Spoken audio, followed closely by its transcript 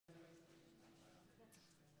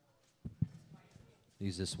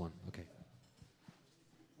Use this one. Okay.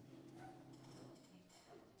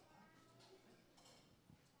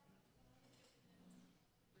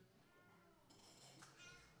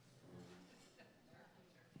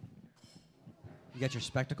 You got your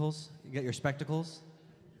spectacles? You got your spectacles?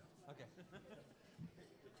 Okay.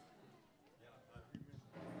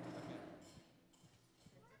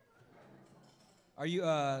 Are you,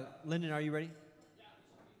 Lyndon, are you ready?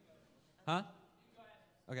 Huh?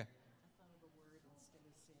 Okay.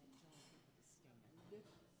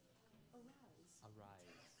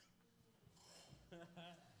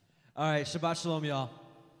 All right, Shabbat Shalom, y'all.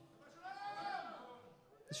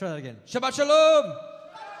 Let's try that again. Shabbat Shalom!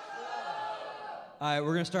 All right,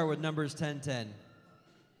 we're going to start with Numbers 10:10.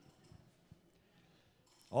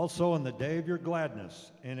 Also in the day of your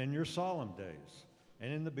gladness, and in your solemn days,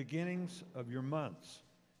 and in the beginnings of your months,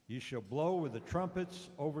 ye shall blow with the trumpets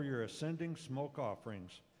over your ascending smoke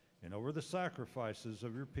offerings, and over the sacrifices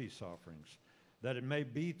of your peace offerings, that it may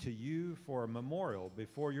be to you for a memorial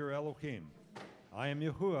before your Elohim. I am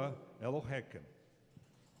Yahuwah Elohechem.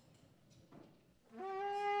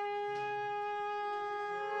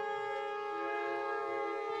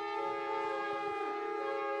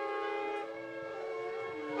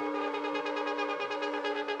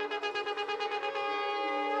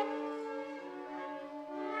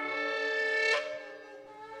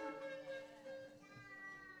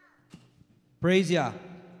 Praise Yah.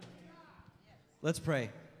 Let's pray.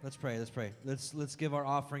 Let's pray. Let's pray. Let's give our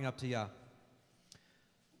offering up to Yah.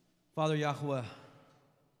 Father Yahuwah,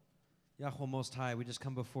 Yahuwah Most High, we just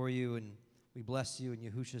come before you and we bless you in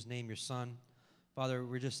Yahusha's name, your Son. Father,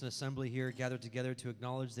 we're just an assembly here gathered together to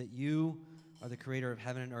acknowledge that you are the creator of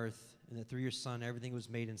heaven and earth, and that through your Son everything was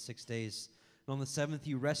made in 6 days. And on the seventh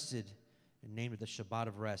you rested and named it the Shabbat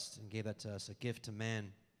of rest and gave that to us, a gift to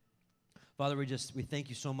man. Father, we thank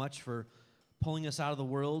you so much for pulling us out of the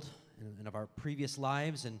world and of our previous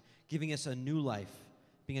lives and giving us a new life,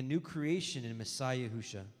 being a new creation in Messiah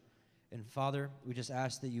Yahusha. And Father, we just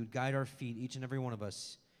ask that you would guide our feet, each and every one of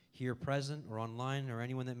us, here present or online or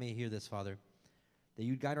anyone that may hear this, Father, that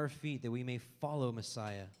you'd guide our feet, that we may follow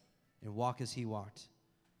Messiah and walk as he walked,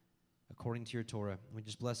 according to your Torah. We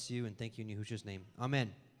just bless you and thank you in Yahushua's name.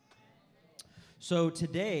 Amen. So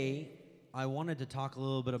today, I wanted to talk a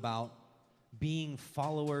little bit about being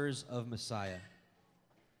followers of Messiah.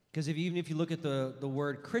 Because even if you look at the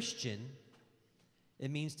word Christian, it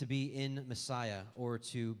means to be in Messiah or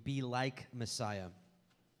to be like Messiah.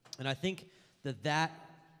 And I think that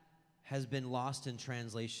has been lost in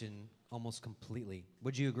translation almost completely.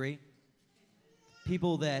 Would you agree?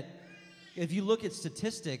 People that, if you look at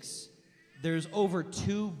statistics, there's over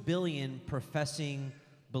 2 billion professing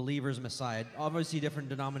believers in Messiah. Obviously different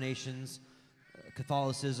denominations,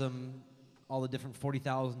 Catholicism, all the different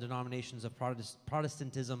 40,000 denominations of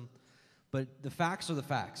Protestantism. But the facts are the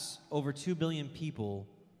facts. Over 2 billion people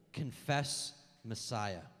confess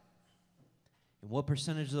Messiah. And what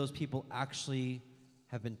percentage of those people actually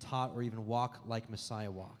have been taught or even walk like Messiah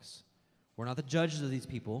walks? We're not the judges of these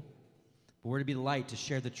people, but we're to be the light to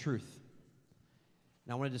share the truth.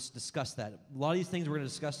 Now I want to just discuss that. A lot of these things we're going to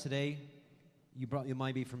discuss today, you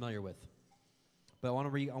might be familiar with. But I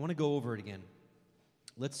want to go over it again.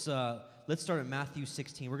 Let's start at Matthew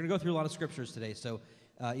 16. We're going to go through a lot of scriptures today, so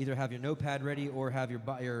either have your notepad ready or have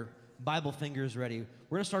your Bible fingers ready.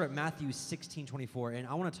 We're going to start at Matthew 16:24, and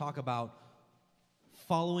I want to talk about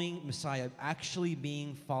following Messiah, actually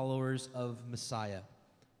being followers of Messiah,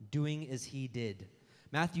 doing as he did.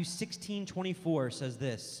 Matthew 16:24 says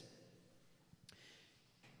this: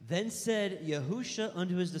 Then said Yahusha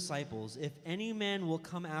unto his disciples, If any man will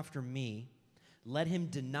come after me, let him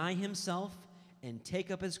deny himself and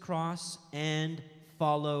take up his cross and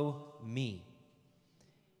follow me.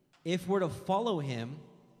 If we're to follow him,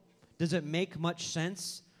 does it make much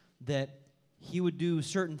sense that he would do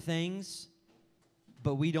certain things,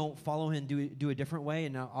 but we don't follow him, do a different way?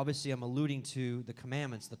 And now, obviously, I'm alluding to the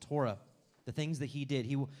commandments, the Torah, the things that he did.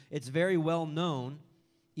 It's very well known,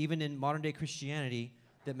 even in modern-day Christianity,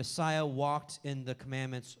 that Messiah walked in the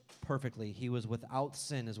commandments perfectly. He was without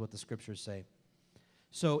sin, is what the scriptures say.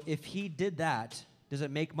 So if he did that, does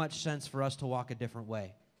it make much sense for us to walk a different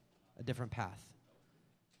way, a different path?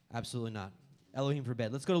 Absolutely not. Elohim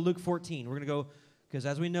forbid. Let's go to Luke 14. We're going to go, because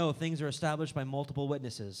as we know, things are established by multiple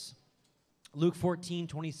witnesses. Luke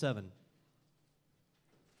 14:27.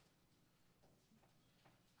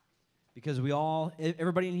 Because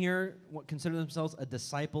everybody in here consider themselves a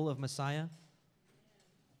disciple of Messiah,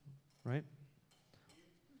 right?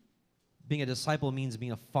 Being a disciple means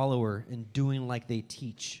being a follower and doing like they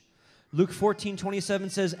teach. Luke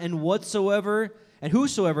 14:27 says, and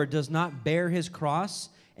whosoever does not bear his cross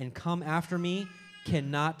and come after me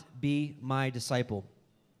cannot be my disciple.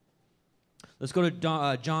 Let's go to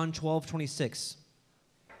John 12:26.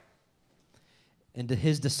 And to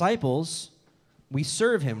his disciples, we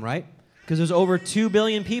serve him, right? Because there's over 2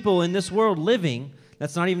 billion people in this world living.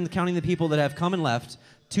 That's not even counting the people that have come and left.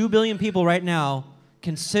 2 billion people right now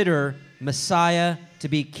consider Messiah to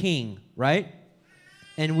be king, right?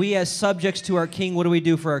 And we as subjects to our king, what do we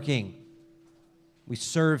do for our king? We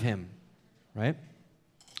serve him, right?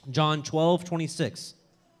 John 12:26.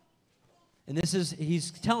 And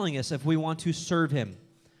he's telling us if we want to serve him.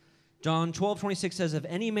 John 12:26 says, if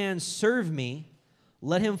any man serve me,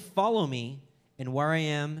 let him follow me, and where I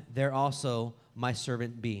am, there also my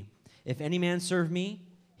servant be. If any man serve me,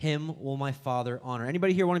 him will my Father honor.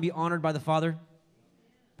 Anybody here want to be honored by the Father?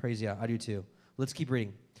 Praise yeah, I do too. Let's keep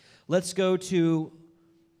reading. Let's go to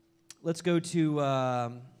 1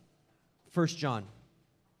 John.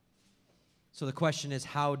 So the question is,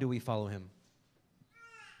 how do we follow him?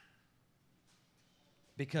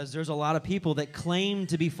 Because there's a lot of people that claim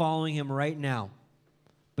to be following him right now,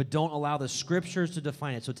 but don't allow the scriptures to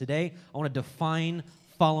define it. So today, I want to define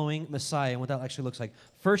following Messiah and what that actually looks like.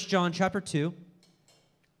 1 John chapter 2,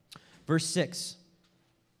 verse 6,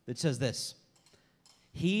 it says this,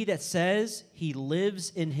 he that says he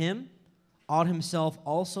lives in him ought himself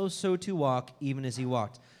also so to walk, even as he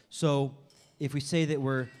walked. So if we say that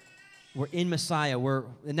we're in Messiah,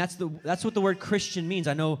 and that's what the word Christian means.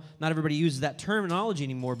 I know not everybody uses that terminology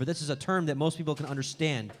anymore, but this is a term that most people can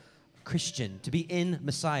understand. Christian, to be in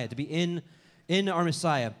Messiah, to be in our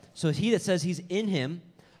Messiah. So he that says he's in him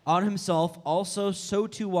ought himself also so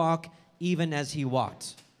to walk, even as he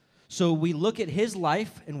walked. So we look at his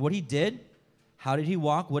life and what he did. How did he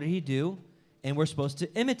walk? What did he do? And we're supposed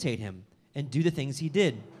to imitate him and do the things he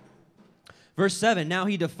did. Verse 7, now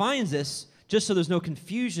he defines this just so there's no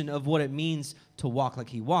confusion of what it means to walk like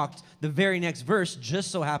he walked. The very next verse just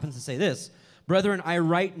so happens to say this, brethren, I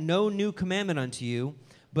write no new commandment unto you,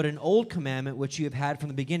 but an old commandment which you have had from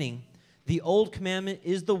the beginning. The old commandment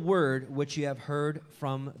is the word which you have heard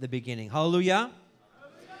from the beginning. Hallelujah.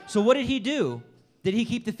 So what did he do? Did he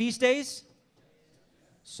keep the feast days?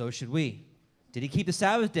 So should we. Did he keep the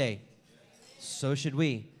Sabbath day? So should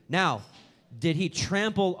we. Now, did he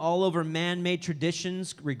trample all over man-made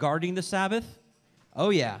traditions regarding the Sabbath? Oh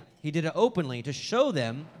yeah, he did it openly to show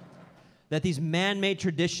them that these man-made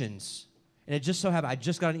traditions, and it just so happened, I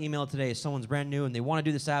just got an email today, someone's brand new, and they want to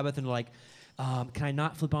do the Sabbath, and they're like, can I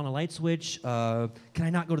not flip on a light switch? Can I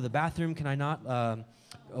not go to the bathroom? Can I not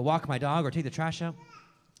walk my dog or take the trash out?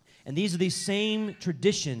 And these are these same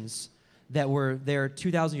traditions that were there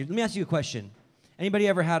 2,000 years. Let me ask you a question. Anybody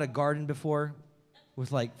ever had a garden before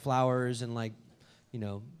with like flowers and like,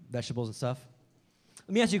 vegetables and stuff?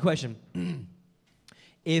 Let me ask you a question.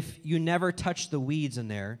 If you never touch the weeds in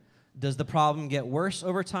there, does the problem get worse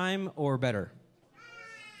over time or better?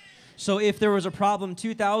 So if there was a problem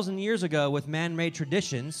 2,000 years ago with man-made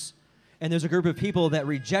traditions, and there's a group of people that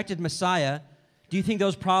rejected Messiah, do you think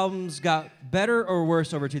those problems got better or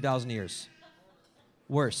worse over 2,000 years?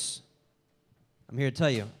 Worse. I'm here to tell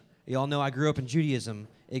you. You all know I grew up in Judaism.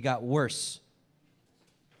 It got worse.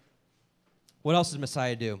 What else did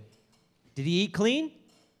Messiah do? Did he eat clean?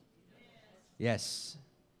 Yes.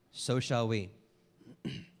 So shall we.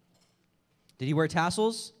 Did he wear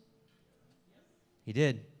tassels? He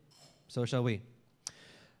did. So shall we.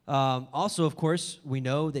 Also, of course, we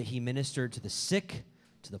know that he ministered to the sick,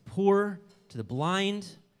 to the poor, to the blind,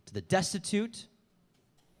 to the destitute.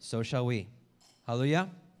 So shall we. Hallelujah.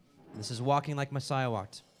 This is walking like Messiah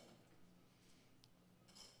walked.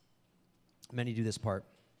 Many do this part.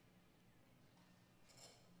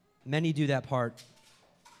 Many do that part,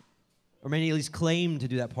 or many at least claim to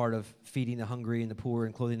do that part of feeding the hungry and the poor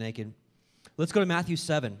and clothing the naked. Let's go to Matthew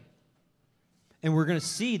 7. And we're going to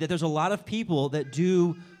see that there's a lot of people that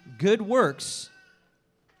do good works,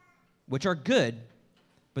 which are good,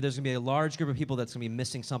 but there's going to be a large group of people that's going to be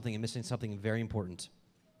missing something and missing something very important.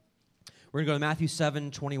 We're going to go to Matthew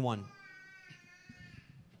 7:21.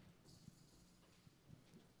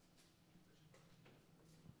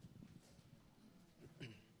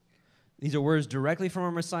 These are words directly from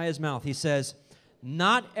our Messiah's mouth. He says,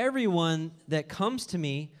 not everyone that comes to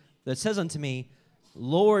me, that says unto me,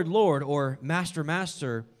 Lord, Lord, or Master,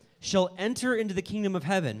 Master, shall enter into the kingdom of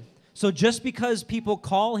heaven. So just because people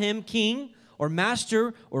call him king or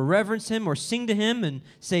master or reverence him or sing to him and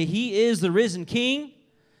say he is the risen king,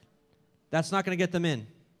 that's not going to get them in.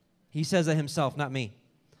 He says that himself, not me.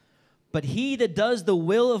 But he that does the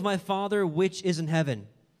will of my Father which is in heaven.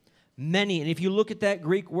 Many. And if you look at that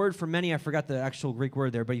Greek word for many, I forgot the actual Greek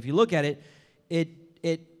word there, but if you look at it,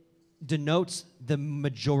 it denotes the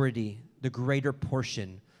majority, the greater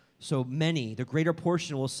portion. So many, the greater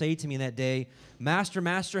portion will say to me in that day, Master,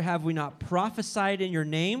 Master, have we not prophesied in your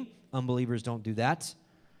name? Unbelievers don't do that.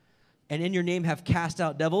 And in your name have cast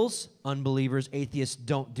out devils? Unbelievers, atheists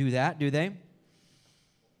don't do that, do they?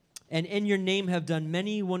 And in your name have done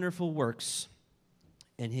many wonderful works.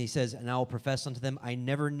 And he says, and I will profess unto them, I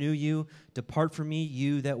never knew you. Depart from me,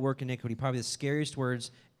 you that work iniquity. Probably the scariest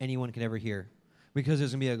words anyone could ever hear. Because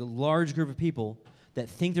there's going to be a large group of people that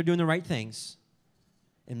think they're doing the right things.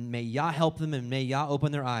 And may Yah help them and may Yah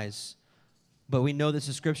open their eyes. But we know this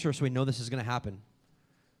is Scripture, so we know this is going to happen.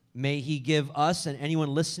 May he give us and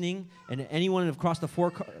anyone listening and anyone across the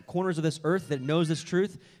four corners of this earth that knows this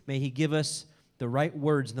truth, may he give us the right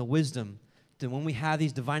words and the wisdom that when we have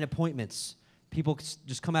these divine appointments, people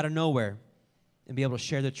just come out of nowhere and be able to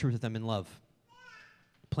share the truth with them in love.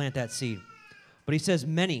 Plant that seed. But he says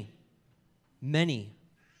many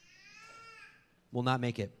will not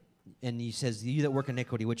make it. And he says, you that work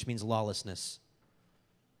iniquity, which means lawlessness.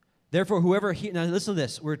 Therefore, whoever, now listen to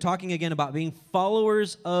this. We're talking again about being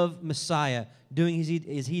followers of Messiah, doing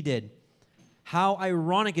as he did. How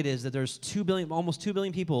ironic it is that there's almost 2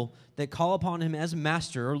 billion people that call upon him as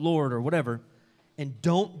master or Lord or whatever, and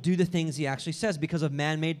don't do the things he actually says because of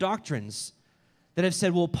man-made doctrines that have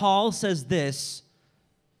said, well, Paul says this,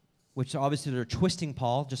 which obviously they're twisting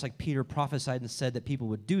Paul, just like Peter prophesied and said that people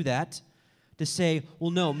would do that, to say,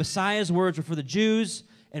 well, no, Messiah's words were for the Jews,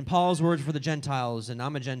 and Paul's words were for the Gentiles, and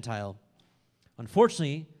I'm a Gentile.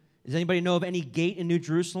 Unfortunately, does anybody know of any gate in New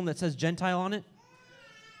Jerusalem that says Gentile on it?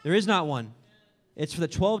 There is not one. It's for the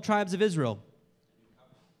 12 tribes of Israel.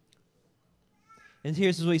 And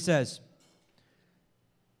here's what he says.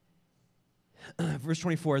 Verse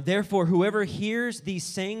 24, therefore, whoever hears these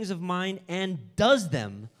sayings of mine and does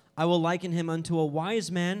them, I will liken him unto a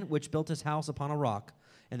wise man which built his house upon a rock.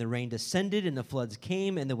 And the rain descended, and the floods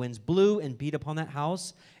came, and the winds blew and beat upon that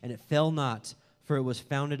house, and it fell not, for it was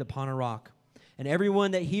founded upon a rock. And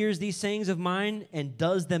everyone that hears these sayings of mine and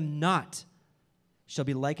does them not shall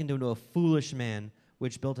be likened unto a foolish man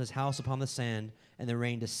which built his house upon the sand. And the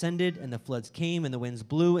rain descended, and the floods came, and the winds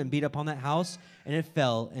blew and beat upon that house, and it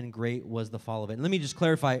fell, and great was the fall of it. And let me just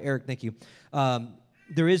clarify, Eric, thank you.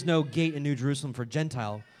 There is no gate in New Jerusalem for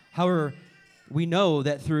Gentile. However, we know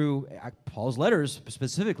that through Paul's letters,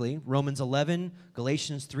 specifically, Romans 11,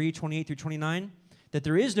 Galatians 3, 28 through 29, that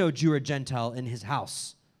there is no Jew or Gentile in his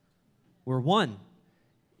house. We're one.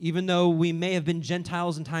 Even though we may have been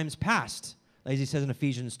Gentiles in times past, as he says in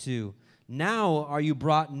Ephesians 2, now are you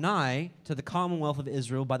brought nigh to the commonwealth of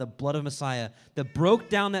Israel by the blood of Messiah that broke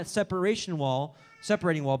down that separating wall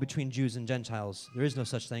between Jews and Gentiles. There is no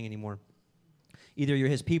such thing anymore. Either you're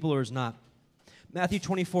his people or is not. Matthew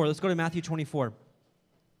 24. Let's go to Matthew 24.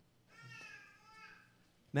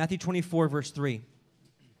 Matthew 24, verse 3.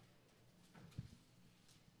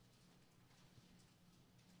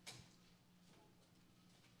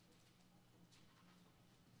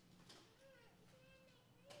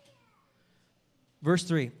 Verse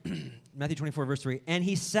 3. Matthew 24, verse 3. And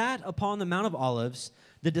he sat upon the Mount of Olives.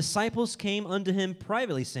 The disciples came unto him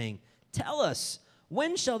privately, saying, tell us,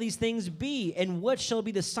 when shall these things be, and what shall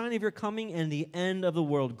be the sign of your coming and the end of the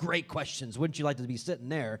world? Great questions. Wouldn't you like to be sitting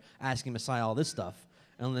there asking Messiah all this stuff,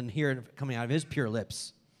 and then hear it coming out of his pure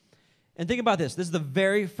lips? And think about this. This is the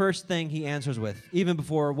very first thing he answers with, even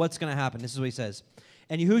before what's going to happen. This is what he says.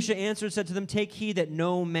 And Yahushua answered and said to them, take heed that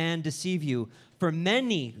no man deceive you. For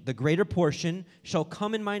many, the greater portion, shall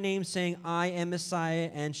come in my name, saying, I am Messiah,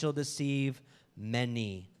 and shall deceive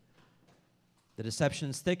many. The deception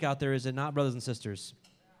is thick out there, is it not, brothers and sisters?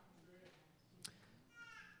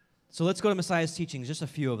 So let's go to Messiah's teachings, just a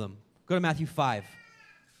few of them. Go to Matthew 5.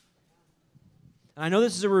 And I know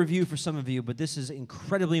this is a review for some of you, but this is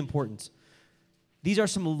incredibly important. These are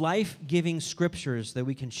some life-giving scriptures that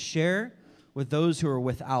we can share with those who are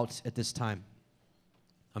without at this time.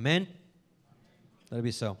 Amen? Let it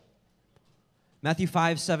be so. Matthew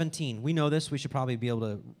 5:17. We know this. We should probably be able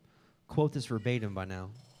to quote this verbatim by now.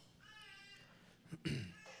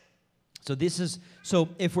 So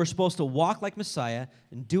if we're supposed to walk like Messiah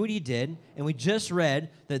and do what he did, and we just read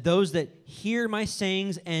that those that hear my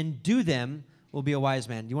sayings and do them will be a wise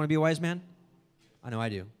man. Do you want to be a wise man? I know I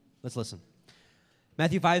do. Let's listen.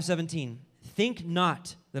 Matthew 5:17. Think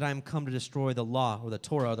not that I am come to destroy the law or the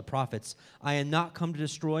Torah or the prophets. I am not come to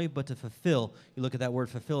destroy, but to fulfill. You look at that word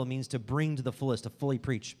fulfill, it means to bring to the fullest, to fully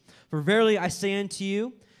preach. For verily I say unto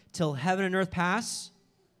you, till heaven and earth pass,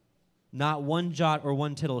 not one jot or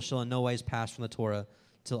one tittle shall in no wise pass from the Torah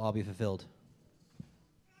till all be fulfilled.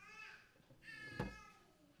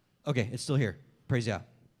 Okay, it's still here. Praise Yah.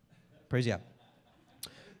 Praise Yah.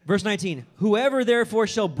 Verse 19, whoever therefore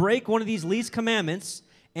shall break one of these least commandments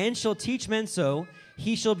and shall teach men so,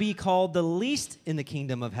 he shall be called the least in the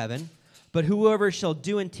kingdom of heaven. But whoever shall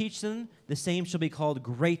do and teach them, the same shall be called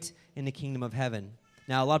great in the kingdom of heaven.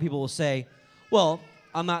 Now, a lot of people will say, well,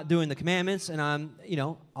 I'm not doing the commandments, and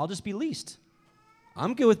I'll just be least.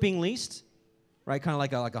 I'm good with being least, right? Kind of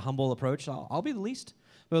like a humble approach. I'll be the least.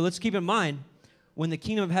 But let's keep in mind, when the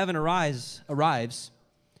kingdom of heaven arrives,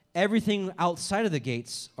 everything outside of the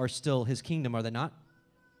gates are still his kingdom, are they not?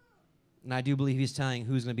 And I do believe he's telling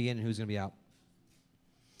who's going to be in and who's going to be out.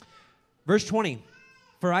 Verse 20,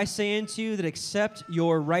 for I say unto you that except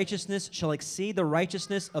your righteousness shall exceed the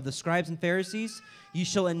righteousness of the scribes and Pharisees, you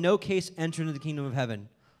shall in no case enter into the kingdom of heaven.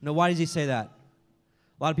 Now, why does he say that?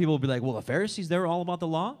 A lot of people will be like, well, the Pharisees, they were all about the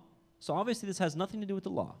law. So obviously this has nothing to do with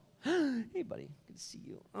the law. Hey, buddy, good to see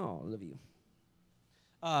you. Oh, I love you.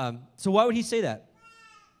 So why would he say that?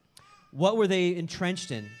 What were they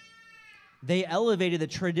entrenched in? They elevated the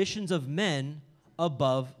traditions of men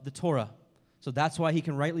above the Torah. So that's why he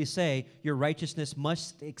can rightly say your righteousness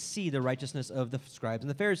must exceed the righteousness of the scribes and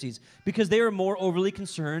the Pharisees, because they were more overly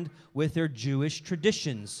concerned with their Jewish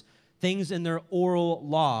traditions, things in their oral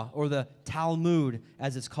law, or the Talmud,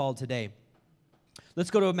 as it's called today.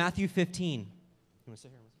 Let's go to Matthew 15. You want to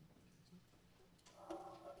sit here?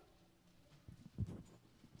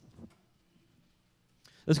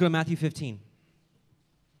 Let's go to Matthew 15.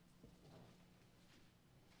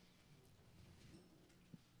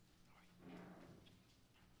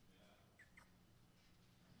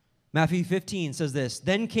 Matthew 15 says this,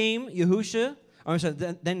 then came to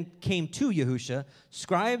Yahusha,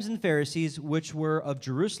 scribes and Pharisees, which were of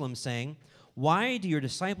Jerusalem, saying, why do your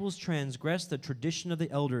disciples transgress the tradition of the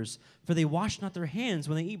elders? For they wash not their hands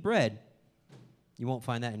when they eat bread. You won't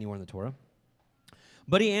find that anywhere in the Torah.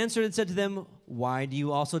 But he answered and said to them, why do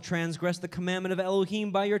you also transgress the commandment of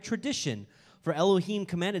Elohim by your tradition? For Elohim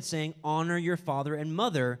commanded, saying, honor your father and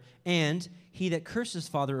mother, and he that curses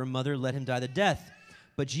father or mother, let him die the death.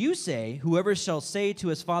 But you say, whoever shall say to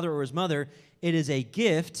his father or his mother, it is a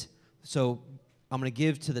gift, so I'm going to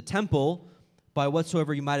give to the temple by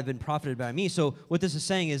whatsoever you might have been profited by me. So what this is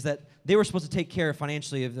saying is that they were supposed to take care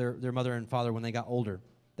financially of their mother and father when they got older.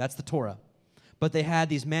 That's the Torah. But they had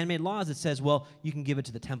these man-made laws that says, well, you can give it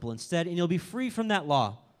to the temple instead, and you'll be free from that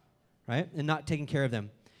law, right? And not taking care of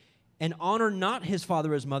them. And honor not his father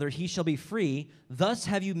or his mother, he shall be free. Thus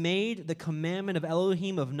have you made the commandment of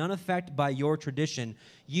Elohim of none effect by your tradition.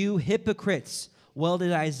 You hypocrites, well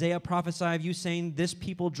did Isaiah prophesy of you, saying, this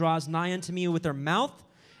people draws nigh unto me with their mouth,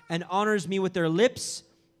 and honors me with their lips,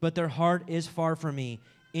 but their heart is far from me.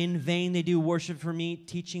 In vain they do worship for me,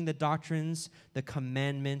 teaching the doctrines, the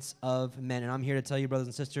commandments of men. And I'm here to tell you, brothers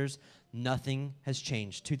and sisters, nothing has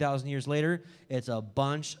changed. 2,000 years later, it's a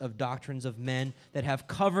bunch of doctrines of men that have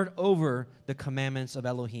covered over the commandments of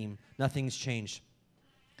Elohim. Nothing's changed.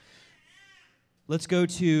 Let's go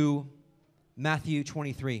to Matthew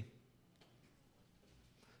 23.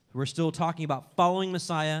 We're still talking about following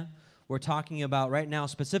Messiah. We're talking about, right now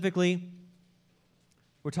specifically,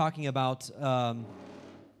 we're talking about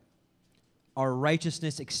our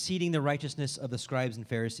righteousness exceeding the righteousness of the scribes and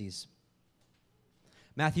Pharisees.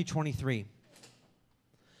 Matthew 23.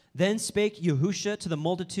 Then spake Yahusha to the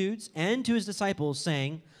multitudes and to his disciples,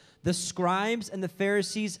 saying, the scribes and the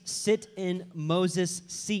Pharisees sit in Moses'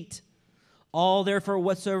 seat. All therefore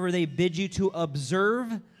whatsoever they bid you to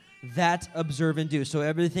observe, that observe and do. So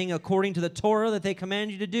everything according to the Torah that they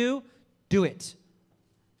command you to do it.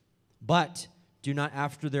 But do not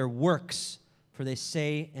after their works, for they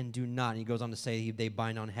say and do not. And he goes on to say they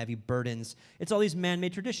bind on heavy burdens. It's all these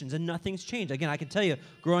man-made traditions, and nothing's changed. Again, I can tell you,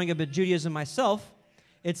 growing up in Judaism myself,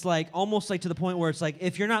 it's like almost like to the point where it's like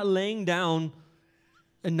if you're not laying down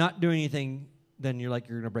and not doing anything, then you're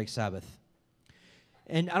going to break Sabbath.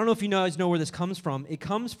 And I don't know if you guys know where this comes from. It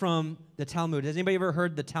comes from the Talmud. Has anybody ever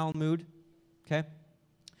heard the Talmud? Okay.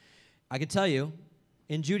 I can tell you,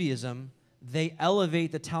 in Judaism, they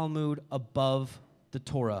elevate the Talmud above the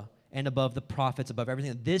Torah and above the prophets, above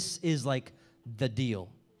everything. This is like the deal.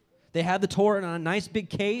 They have the Torah in a nice big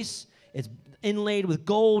case. It's inlaid with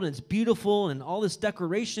gold, and it's beautiful, and all this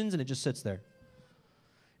decorations, and it just sits there.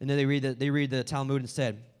 And then they read the Talmud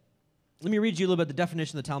instead. Let me read you a little bit the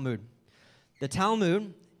definition of the Talmud. The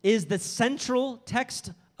Talmud is the central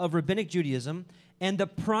text of rabbinic Judaism and the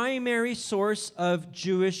primary source of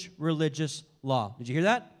Jewish religious law. Did you hear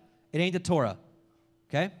that? It ain't the Torah,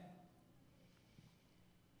 okay?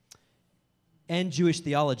 and Jewish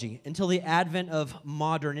theology. Until the advent of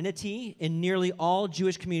modernity, in nearly all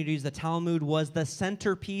Jewish communities, the Talmud was the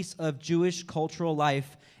centerpiece of Jewish cultural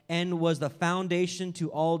life and was the foundation to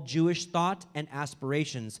all Jewish thought and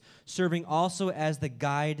aspirations, serving also as the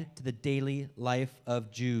guide to the daily life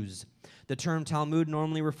of Jews. The term Talmud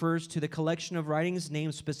normally refers to the collection of writings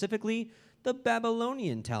named specifically the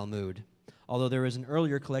Babylonian Talmud, although there is an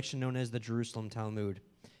earlier collection known as the Jerusalem Talmud.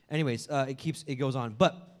 Anyways, it goes on.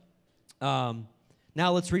 But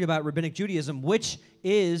now let's read about Rabbinic Judaism, which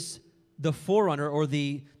is the forerunner or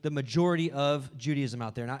the majority of Judaism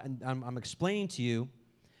out there. And I'm explaining to you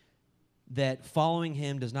that following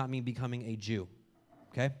him does not mean becoming a Jew,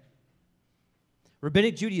 okay?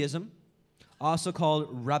 Rabbinic Judaism, also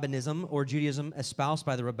called Rabbinism or Judaism espoused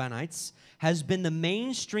by the Rabbanites, has been the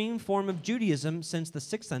mainstream form of Judaism since the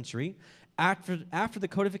 6th century. After the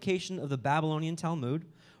codification of the Babylonian Talmud,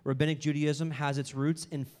 Rabbinic Judaism has its roots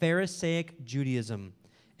in Pharisaic Judaism.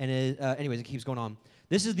 And anyways, it keeps going on.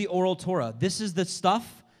 This is the oral Torah. This is the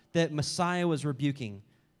stuff that Messiah was rebuking.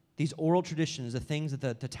 These oral traditions, the things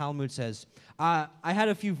that the Talmud says. I had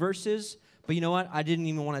a few verses, but you know what? I didn't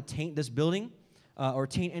even want to taint this building or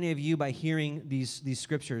taint any of you by hearing these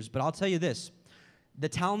scriptures. But I'll tell you this. The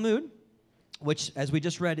Talmud, which, as we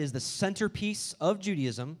just read, is the centerpiece of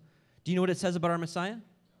Judaism. Do you know what it says about our Messiah?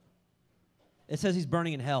 It says he's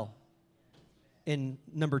burning in hell in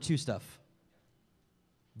number 2 stuff.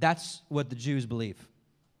 That's what the Jews believe.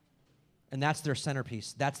 And that's their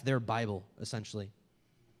centerpiece. That's their Bible, essentially.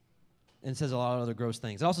 And it says a lot of other gross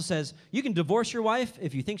things. It also says you can divorce your wife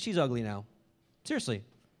if you think she's ugly now. Seriously.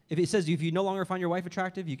 If it says if you no longer find your wife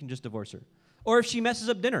attractive, you can just divorce her. Or if she messes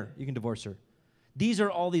up dinner, you can divorce her. These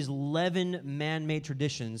are all these leaven man-made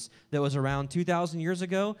traditions that was around 2,000 years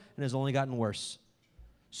ago and has only gotten worse.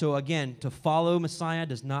 So again, to follow Messiah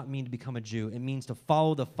does not mean to become a Jew. It means to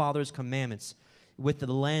follow the Father's commandments with the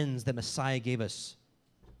lens that Messiah gave us.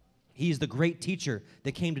 He is the great teacher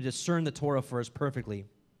that came to discern the Torah for us perfectly.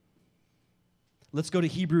 Let's go to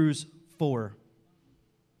Hebrews 4.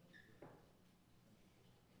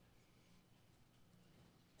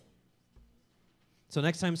 So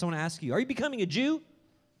next time someone asks you, are you becoming a Jew?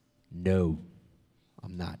 No,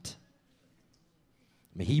 I'm not.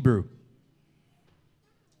 I'm a Hebrew.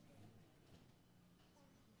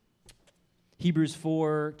 Hebrews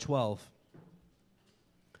 4:12.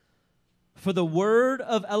 For the word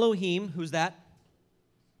of Elohim, who's that?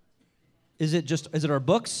 Is it our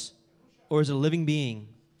books or is it a living being?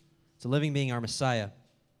 It's a living being, our Messiah.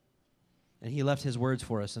 And he left his words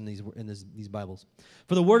for us in these Bibles.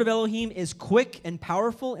 For the word of Elohim is quick and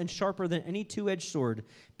powerful and sharper than any two-edged sword,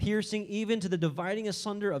 piercing even to the dividing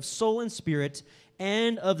asunder of soul and spirit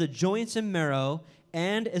and of the joints and marrow,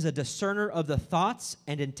 and is a discerner of the thoughts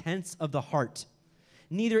and intents of the heart.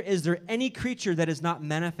 Neither is there any creature that is not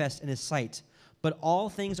manifest in his sight, but all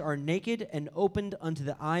things are naked and opened unto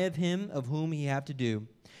the eye of him of whom ye have to do.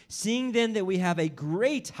 Seeing then that we have a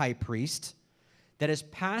great high priest that has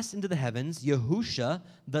passed into the heavens, Yahusha,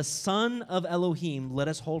 the Son of Elohim, let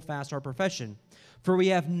us hold fast our profession. For we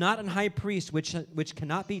have not an high priest which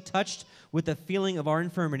cannot be touched with the feeling of our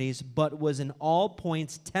infirmities, but was in all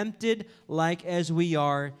points tempted like as we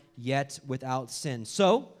are, yet without sin.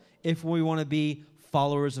 So, if we want to be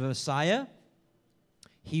followers of Messiah,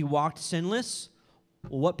 he walked sinless.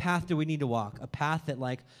 Well, what path do we need to walk? A path that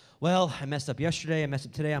I messed up yesterday, I messed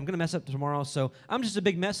up today, I'm going to mess up tomorrow, so I'm just a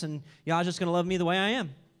big mess, and y'all just going to love me the way I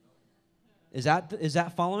am. Is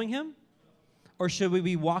that following him? Or should we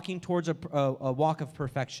be walking towards a walk of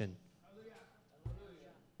perfection?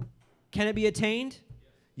 Can it be attained?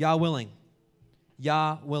 Yah willing.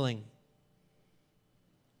 Yah willing.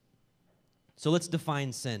 So let's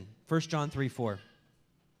define sin. 1 John 3:4.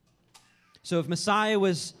 So if Messiah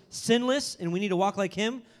was sinless and we need to walk like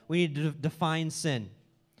him, we need to define sin.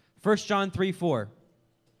 1 John 3:4.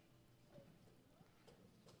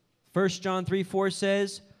 1 John 3:4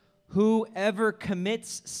 says, whoever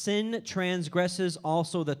commits sin transgresses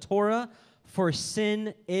also the Torah, for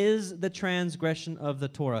sin is the transgression of the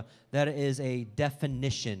Torah. That is a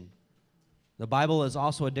definition. The Bible is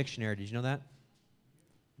also a dictionary. Did you know that?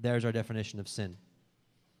 There's our definition of sin.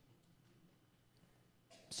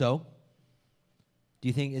 So,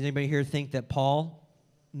 does anybody here think that Paul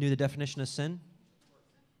knew the definition of sin?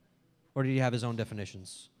 Or did he have his own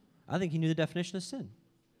definitions? I think he knew the definition of sin.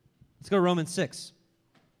 Let's go to Romans 6.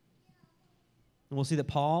 And we'll see that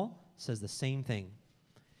Paul says the same thing.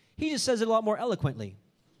 He just says it a lot more eloquently,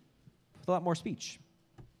 with a lot more speech.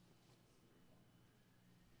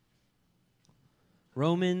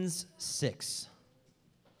 Romans 6.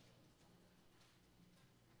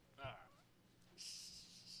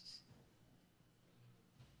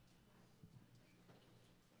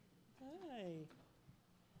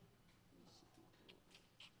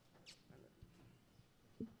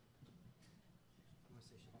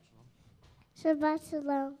 Shabbat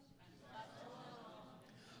shalom.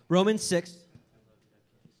 Romans 6.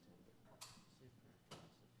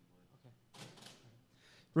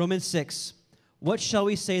 Romans 6. What shall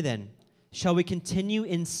we say then? Shall we continue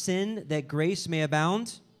in sin that grace may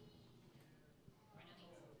abound?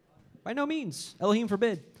 By no means. Elohim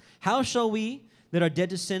forbid. How shall we that are dead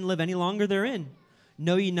to sin live any longer therein?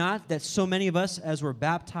 Know ye not that so many of us as were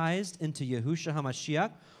baptized into Yahushua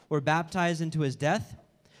HaMashiach were baptized into his death?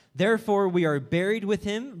 Therefore we are buried with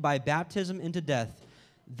him by baptism into death,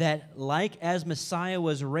 that like as Messiah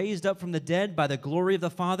was raised up from the dead by the glory of the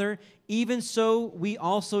Father, even so we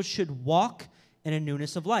also should walk in a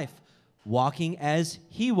newness of life, walking as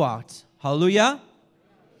he walked. Hallelujah.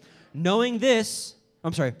 Knowing this,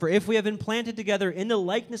 for if we have been planted together in the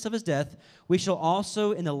likeness of his death, we shall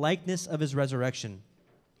also in the likeness of his resurrection.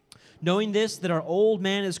 Knowing this, that our old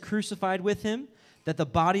man is crucified with him, that the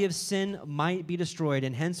body of sin might be destroyed,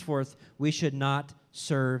 and henceforth we should not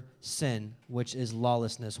serve sin, which is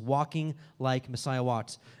lawlessness, walking like Messiah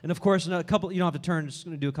walked. And of course, in a couple, you don't have to turn, just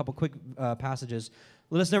going to do a couple quick passages.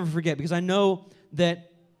 Let us never forget, because I know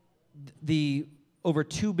that the over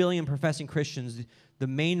 2 billion professing Christians, the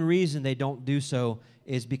main reason they don't do so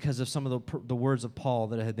is because of some of the words of Paul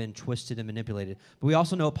that have been twisted and manipulated. But we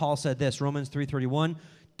also know Paul said this, Romans 3:31,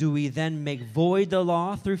 do we then make void the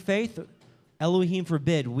law through faith? Elohim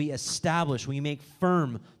forbid. We establish, we make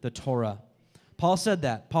firm the Torah. Paul said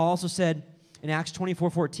that. Paul also said in Acts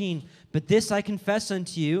 24:14, but this I confess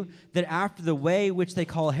unto you, that after the way which they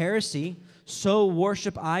call heresy, so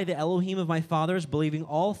worship I the Elohim of my fathers, believing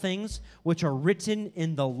all things which are written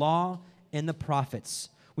in the law and the prophets.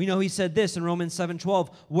 We know he said this in Romans 7:12,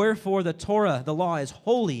 wherefore the Torah, the law, is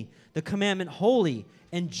holy, the commandment holy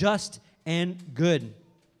and just and good.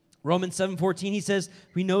 Romans 7:14, he says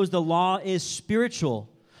he knows the law is spiritual.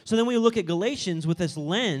 So then we look at Galatians with this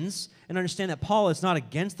lens and understand that Paul is not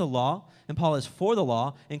against the law, and Paul is for the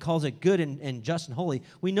law and calls it good and just and holy.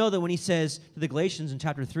 We know that when he says to the Galatians in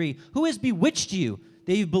chapter 3, who has bewitched you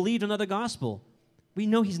that you've believed another gospel? We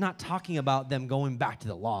know he's not talking about them going back to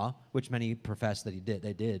the law, which many profess that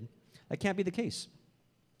they did. That can't be the case.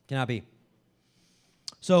 Cannot be.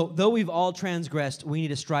 So though we've all transgressed, we need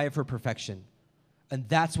to strive for perfection. And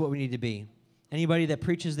that's what we need to be. Anybody that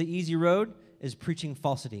preaches the easy road is preaching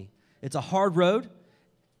falsity. It's a hard road.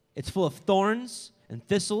 It's full of thorns and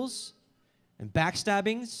thistles and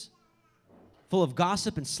backstabbings, full of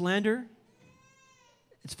gossip and slander.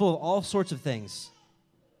 It's full of all sorts of things.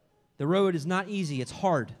 The road is not easy. It's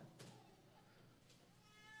hard.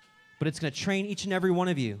 But it's going to train each and every one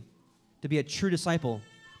of you to be a true disciple.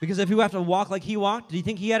 Because if you have to walk like he walked, do you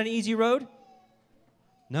think he had an easy road?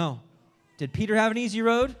 No. Did Peter have an easy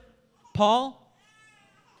road? Paul?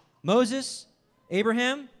 Moses?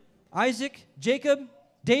 Abraham? Isaac? Jacob?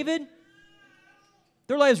 David?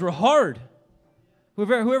 Their lives were hard.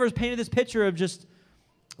 Whoever's painted this picture of just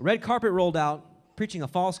a red carpet rolled out, preaching a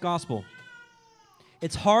false gospel.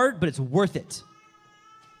 It's hard, but it's worth it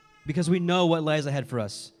because we know what lies ahead for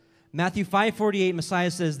us. Matthew 5:48, Messiah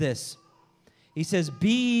says this. He says, be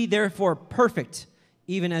ye therefore perfect,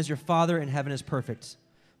 even as your Father in heaven is perfect.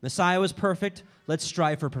 Messiah was perfect. Let's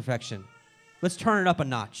strive for perfection. Let's turn it up a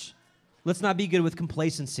notch. Let's not be good with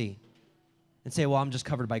complacency and say, well, I'm just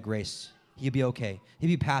covered by grace. He'll be okay. He'll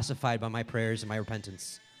be pacified by my prayers and my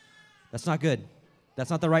repentance. That's not good. That's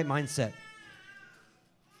not the right mindset.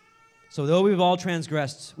 So though we've all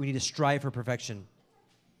transgressed, we need to strive for perfection.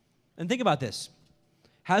 And think about this.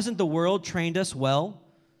 Hasn't the world trained us well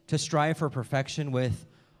to strive for perfection with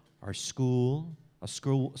our schoolwork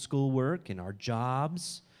and our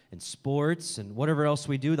jobs and sports and whatever else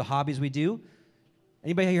we do, the hobbies we do?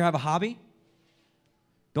 Anybody here have a hobby?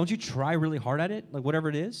 Don't you try really hard at it, like whatever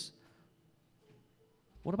it is?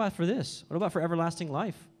 What about for this? What about for everlasting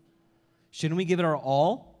life? Shouldn't we give it our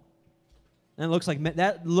all? And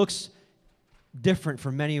that looks different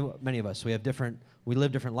for many of us. We live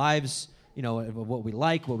different lives, of what we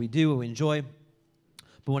like, what we do, what we enjoy.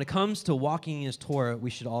 But when it comes to walking in his Torah, we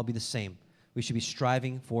should all be the same. We should be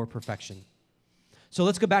striving for perfection. So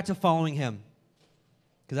let's go back to following him,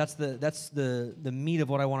 because that's the meat of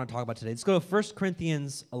what I want to talk about today. Let's go to 1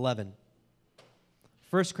 Corinthians 11.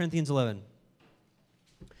 1 Corinthians 11.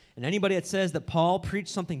 And anybody that says that Paul preached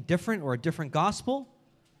something different or a different gospel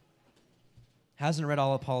hasn't read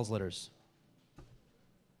all of Paul's letters.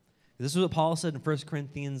 This is what Paul said in 1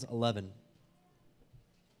 Corinthians 11.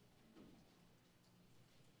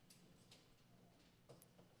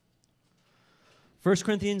 First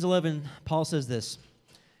Corinthians 11, Paul says this,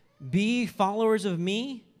 be followers of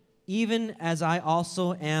me, even as I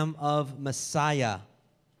also am of Messiah.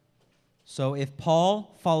 So if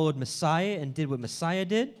Paul followed Messiah and did what Messiah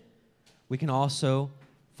did, we can also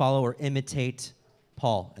follow or imitate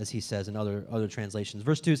Paul, as he says in other translations.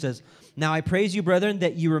 Verse 2 says, "Now I praise you, brethren,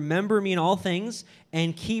 that you remember me in all things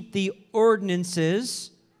and keep the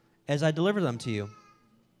ordinances as I deliver them to you."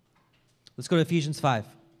 Let's go to Ephesians 5.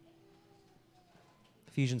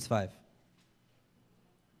 Ephesians 5.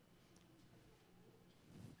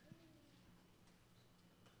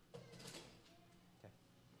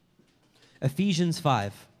 Ephesians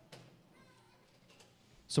 5.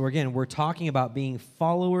 So again, we're talking about being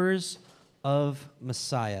followers of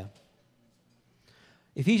Messiah.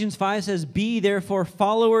 Ephesians 5 says, "Be therefore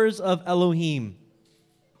followers of Elohim."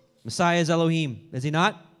 Messiah is Elohim, is he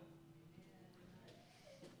not?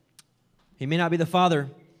 He may not be the Father,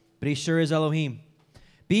 but he sure is Elohim.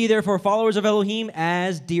 "Be therefore followers of Elohim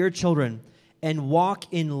as dear children, and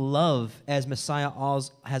walk in love as Messiah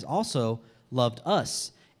has also loved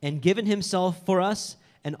us, and given himself for us,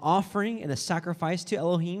 an offering and a sacrifice to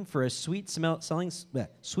Elohim for a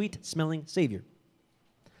sweet-smelling Savior.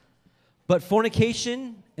 But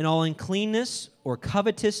fornication and all uncleanness or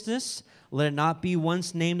covetousness, let it not be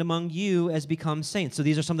once named among you as becomes saints." So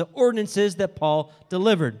these are some of the ordinances that Paul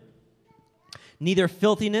delivered. "Neither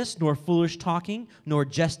filthiness, nor foolish talking, nor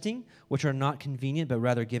jesting, which are not convenient, but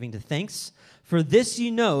rather giving to thanks. For this you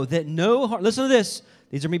know, that listen to this,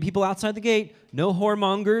 these are me people outside the gate, no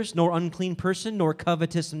whoremongers, nor unclean person, nor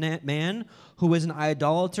covetous man, who is an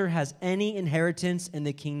idolater, has any inheritance in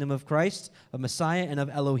the kingdom of Christ, of Messiah, and of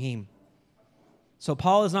Elohim." So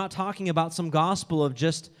Paul is not talking about some gospel of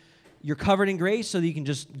just you're covered in grace so that you can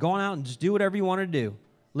just go on out and just do whatever you want to do.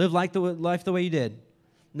 Live life the way you did.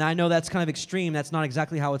 Now, I know that's kind of extreme. That's not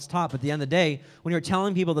exactly how it's taught. But at the end of the day, when you're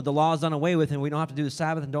telling people that the law is done away with and we don't have to do the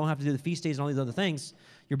Sabbath and don't have to do the feast days and all these other things,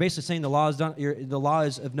 you're basically saying the law is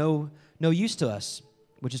of no use to us,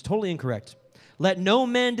 which is totally incorrect. "Let no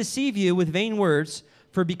man deceive you with vain words,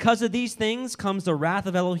 for because of these things comes the wrath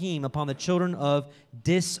of Elohim upon the children of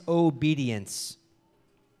disobedience."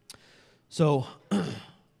 So,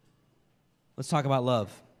 let's talk about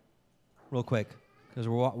love real quick, because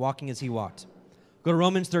we're walking as he walked. Go to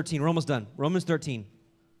Romans 13. We're almost done. Romans 13.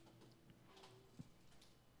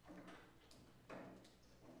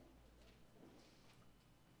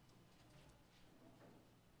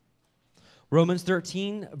 Romans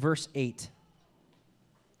 13, verse 8.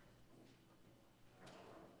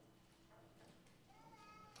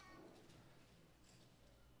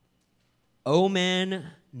 Owe no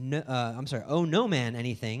man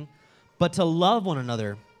anything, but to love one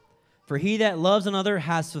another. For he that loves another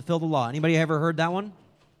has fulfilled the law. Anybody ever heard that one?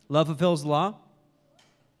 Love fulfills the law?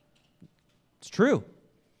 It's true.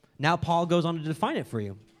 Now Paul goes on to define it for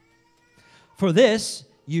you. "For this,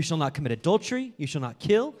 you shall not commit adultery, you shall not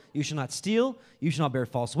kill, you shall not steal, you shall not bear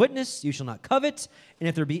false witness, you shall not covet. And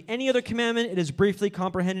if there be any other commandment, it is briefly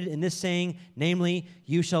comprehended in this saying, namely,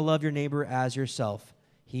 you shall love your neighbor as yourself."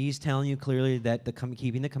 He's telling you clearly that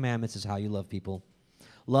keeping the commandments is how you love people.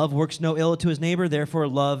 "Love works no ill to his neighbor, therefore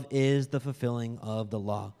love is the fulfilling of the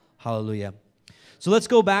law." Hallelujah. So let's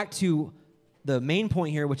go back to the main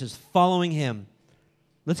point here, which is following him.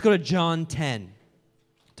 Let's go to John 10,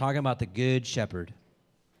 talking about the good shepherd.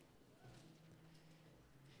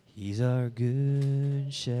 He's our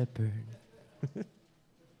good shepherd.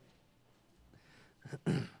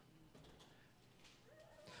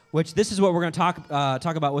 Which this is what we're going to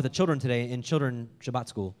talk about with the children today in children Shabbat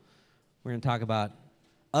school. We're going to talk about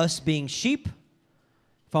us being sheep,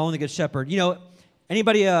 following the good shepherd. You know,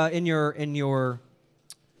 anybody in your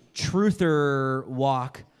truther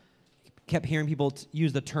walk kept hearing people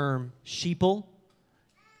use the term sheeple?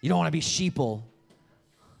 You don't want to be sheeple.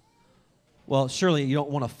 Well, surely you don't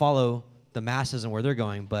want to follow the masses and where they're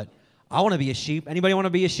going, but I want to be a sheep. Anybody want to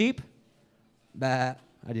be a sheep? Bah,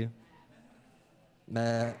 I do.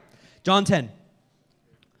 Bah. John 10.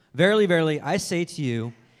 "Verily, verily, I say to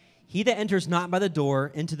you, he that enters not by the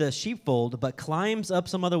door into the sheepfold, but climbs up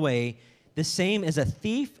some other way, the same is a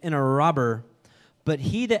thief and a robber. But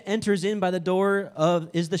he that enters in by the door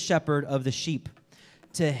is the shepherd of the sheep.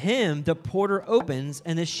 To him the porter opens,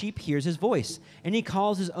 and the sheep hears his voice. And he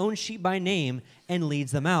calls his own sheep by name and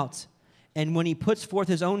leads them out. And when he puts forth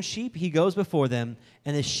his own sheep, he goes before them,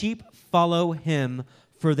 and the sheep follow him,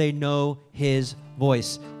 for they know his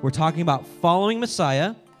voice." We're talking about following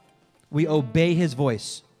Messiah. We obey his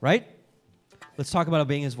voice, right? Let's talk about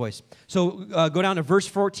obeying his voice. So go down to verse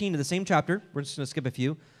 14 of the same chapter. We're just going to skip a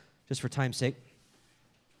few, just for time's sake.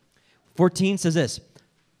 14 says this,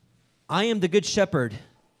 "I am the good shepherd,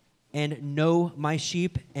 and know my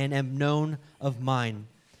sheep, and am known of mine.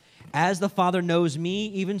 As the Father knows me,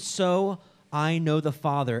 even so I know the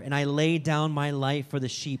Father, and I lay down my life for the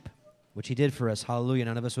sheep, which he did for us. Hallelujah.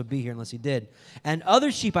 None of us would be here unless he did. And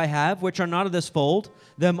other sheep I have, which are not of this fold,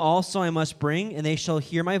 them also I must bring, and they shall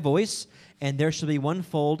hear my voice, and there shall be one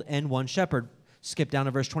fold and one shepherd. Skip down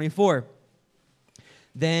to verse 24.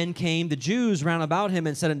 Then came the Jews round about him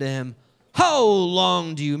and said unto him, How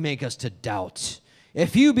long do you make us to doubt?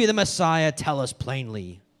 If you be the Messiah, tell us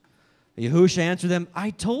plainly. Yahushua answered them, I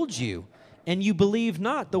told you, and you believe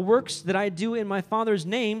not. The works that I do in my Father's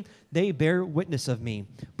name, they bear witness of me.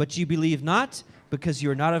 But you believe not, because you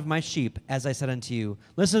are not of my sheep, as I said unto you.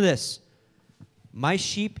 Listen to this. My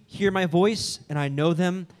sheep hear my voice, and I know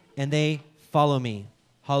them, and they follow me.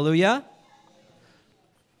 Hallelujah.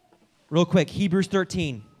 Real quick, Hebrews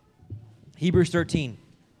 13. Hebrews 13.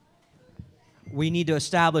 We need to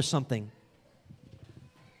establish something.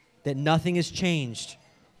 That nothing has changed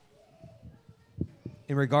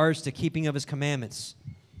in regards to keeping of his commandments,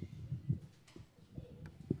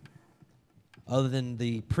 other than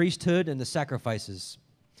the priesthood and the sacrifices.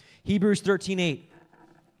 Hebrews 13:8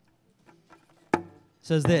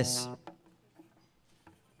 says this,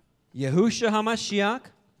 Yahushua HaMashiach,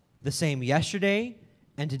 the same yesterday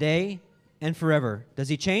and today and forever. Does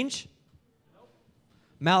he change? Nope.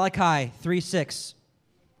 Malachi 3:6.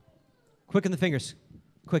 Quicken the fingers.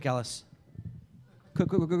 Quick, Alice. Quick,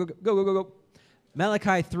 go.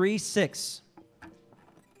 Malachi 3:6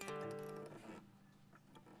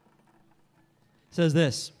 says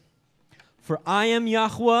this, For I am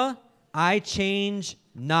Yahweh, I change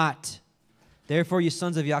not. Therefore, you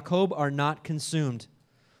sons of Jacob are not consumed.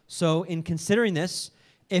 So, in considering this,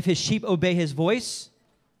 if his sheep obey his voice,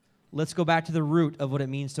 let's go back to the root of what it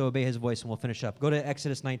means to obey his voice, and we'll finish up. Go to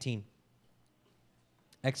Exodus 19.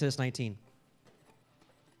 Exodus 19.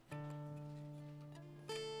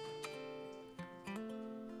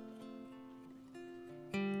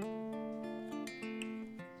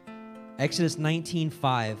 Exodus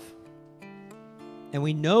 19:5. And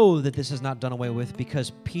we know that this is not done away with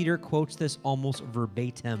because Peter quotes this almost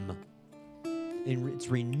verbatim. It's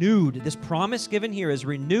renewed. This promise given here is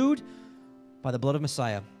renewed by the blood of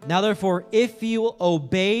Messiah. Now, therefore, if you will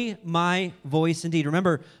obey my voice indeed.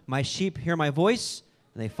 Remember, my sheep hear my voice,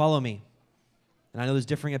 and they follow me. And I know there's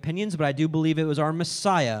differing opinions, but I do believe it was our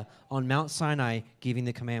Messiah on Mount Sinai giving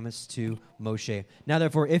the commandments to Moshe. Now,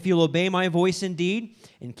 therefore, if you'll obey my voice indeed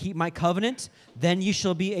and keep my covenant, then you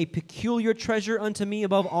shall be a peculiar treasure unto me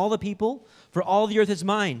above all the people, for all the earth is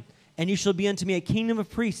mine. And you shall be unto me a kingdom of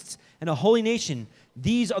priests and a holy nation.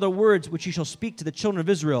 These are the words which you shall speak to the children of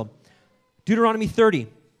Israel. Deuteronomy 30.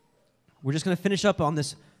 We're just going to finish up on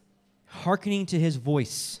this hearkening to his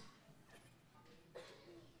voice.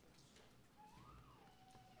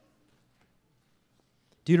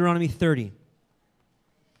 Deuteronomy 30,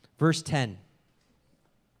 verse 10.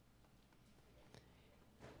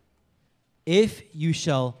 If you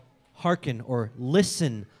shall hearken or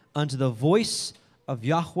listen unto the voice of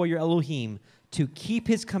Yahweh your Elohim to keep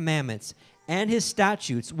his commandments and his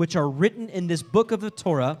statutes, which are written in this book of the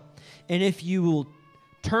Torah, and if you will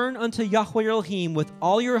turn unto Yahweh your Elohim with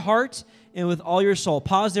all your heart and with all your soul.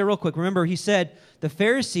 Pause there real quick. Remember, he said the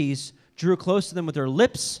Pharisees drew close to them with their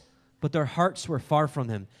lips, but their hearts were far from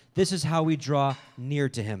him. This is how we draw near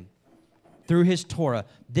to him, through his Torah.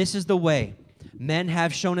 This is the way. Men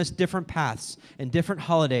have shown us different paths and different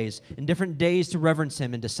holidays and different days to reverence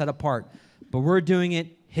him and to set apart, but we're doing it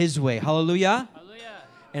his way. Hallelujah. Hallelujah.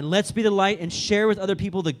 And let's be the light and share with other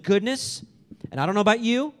people the goodness. And I don't know about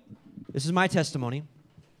you, this is my testimony.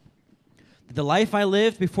 The life I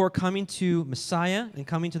lived before coming to Messiah and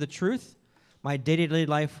coming to the truth, my day-to-day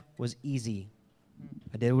life was easy.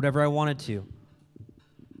 I did whatever I wanted to.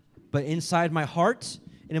 But inside my heart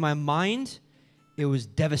and in my mind, it was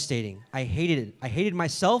devastating. I hated it. I hated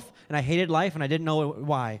myself, and I hated life, and I didn't know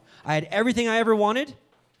why. I had everything I ever wanted,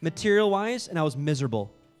 material-wise, and I was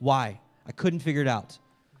miserable. Why? I couldn't figure it out.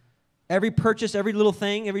 Every purchase, every little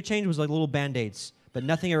thing, every change was like little Band-Aids, but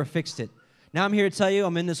nothing ever fixed it. Now I'm here to tell you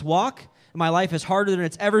I'm in this walk, and my life is harder than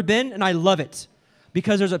it's ever been, and I love it.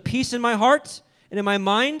 Because there's a peace in my heart and in my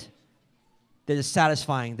mind that is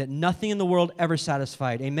satisfying, that nothing in the world ever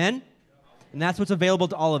satisfied. Amen? And that's what's available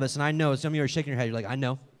to all of us. And I know, some of you are shaking your head. You're like, I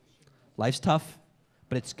know. Life's tough,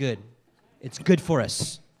 but it's good. It's good for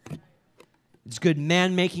us. It's good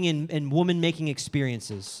man-making and woman-making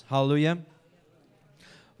experiences. Hallelujah.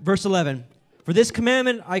 Verse 11. For this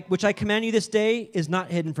commandment which I command you this day is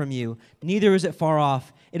not hidden from you, neither is it far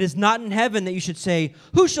off. It is not in heaven that you should say,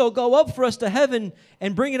 Who shall go up for us to heaven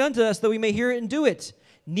and bring it unto us that we may hear it and do it?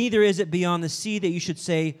 Neither is it beyond the sea that you should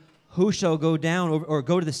say, Who shall go down or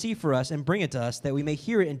go to the sea for us and bring it to us that we may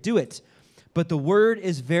hear it and do it? but the word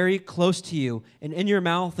is very close to you and in your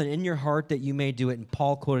mouth and in your heart that you may do it. And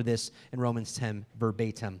Paul quoted this in Romans 10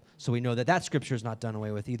 verbatim. So we know that that scripture is not done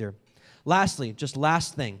away with either. Lastly, just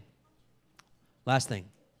last thing.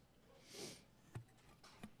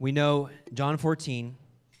 We know John 14,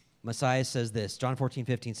 Messiah says this. John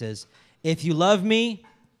 14:15 says, if you love me,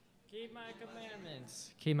 keep my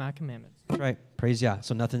commandments. Keep my commandments. That's right. Praise Yah.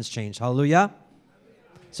 So nothing's changed. Hallelujah.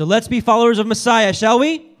 So let's be followers of Messiah, shall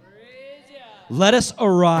we? Praise Yah. Let us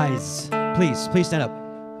arise. Please stand up.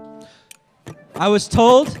 I was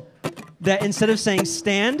told that instead of saying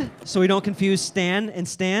stand, so we don't confuse stand and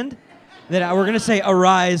stand, that we're going to say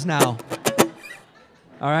arise now.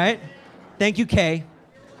 All right? Thank you, Kay.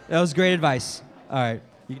 That was great advice. All right.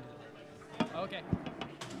 Okay.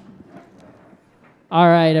 All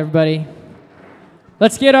right, everybody.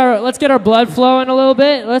 Let's get our blood flowing a little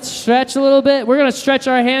bit. Let's stretch a little bit. We're going to stretch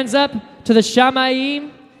our hands up to the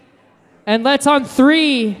Shamayim. And let's on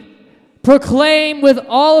 3 proclaim with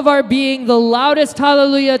all of our being the loudest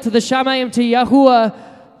hallelujah to the Shamayim, to Yahuwah.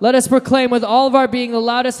 Let us proclaim with all of our being the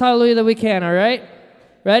loudest hallelujah that we can, all right?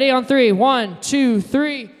 Ready? On 3. 1, 2,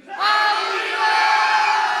 3. Hallelujah!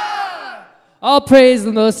 All praise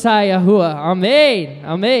the Most High Yahuwah. Amen.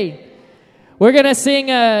 Amen. We're gonna sing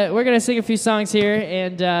a few songs here,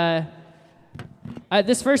 and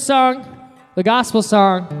this first song, the gospel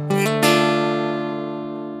song,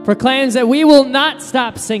 proclaims that we will not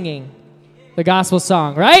stop singing the gospel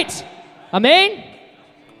song, right? Amen?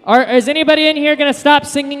 Or is anybody in here gonna stop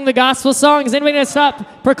singing the gospel song? Is anybody gonna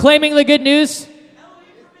stop proclaiming the good news?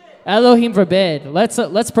 Elohim forbid.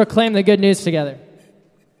 Let's proclaim the good news together.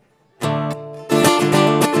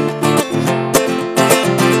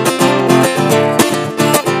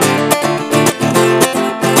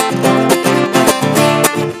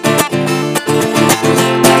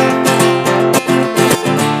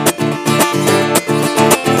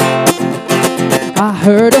 I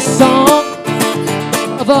heard a song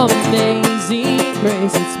of amazing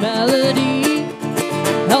grace. Its melody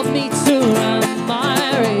helped me to run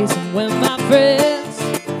my race. And when my friends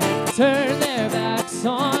turned their backs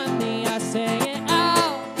on me, I sang it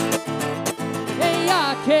out. Hey,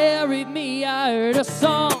 I carried me. I heard a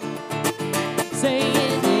song saying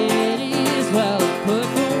it is well. Put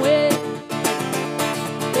the wind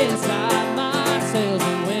inside my sails.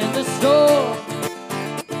 And when the storm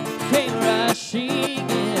came rushing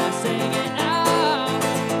in, I sang it out.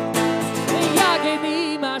 And Yah gave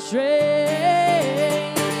me my strength.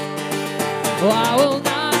 Oh, I will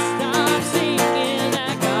not stop singing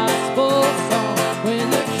that gospel song. When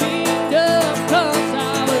the kingdom comes, I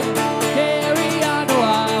will carry on. No,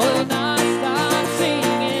 I will not stop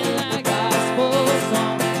singing that gospel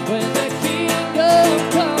song. When the kingdom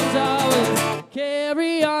comes, I will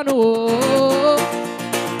carry on. Whoa,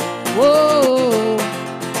 whoa.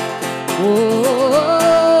 Whoa,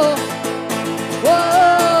 whoa,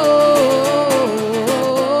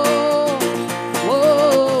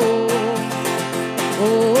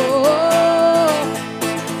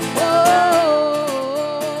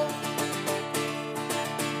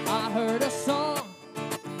 I heard a song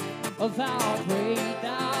of how great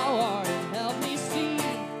thou art, and help me see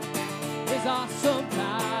his awesome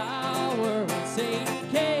power. When Satan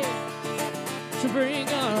came to bring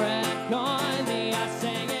a wreck on me, I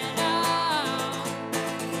sang it.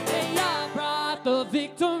 The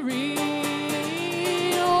victory.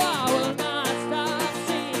 Oh, I will not stop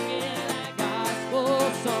singing that gospel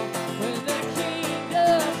song. When the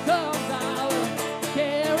kingdom comes, I will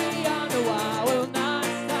carry on. No, I will not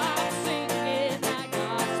stop singing that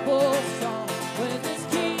gospel song. When this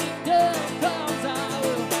kingdom comes, I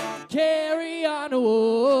will carry on.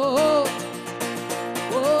 Whoa,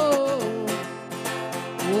 whoa,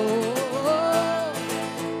 whoa.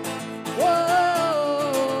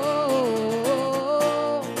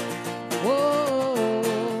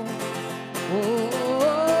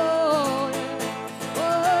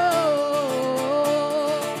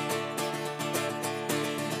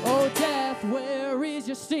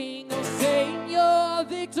 Sing, oh, sing your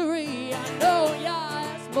victory. I know Yah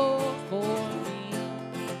has more for me.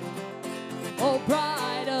 Oh,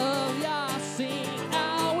 bride of Yah, sing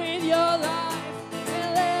out with your life,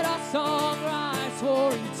 and let our song rise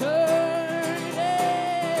for eternity.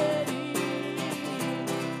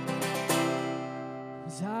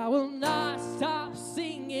 'Cause I will not stop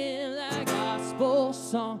singing that gospel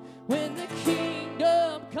song. When the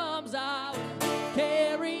kingdom comes, I will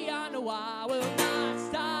carry on. No, I will not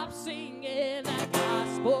stop singing that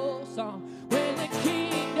gospel song. When the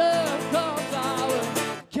kingdom comes, I will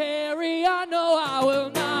carry on. No, I will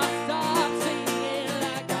not stop singing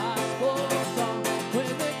that gospel song.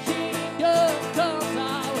 When the kingdom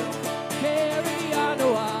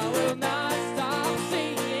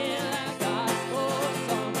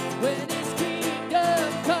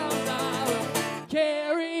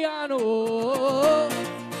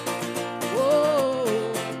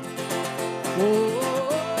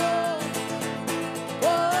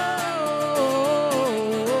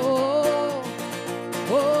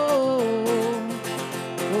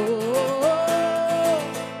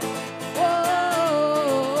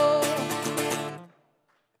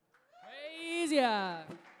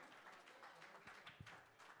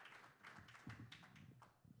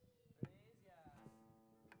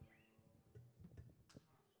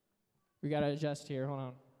We got to adjust here. Hold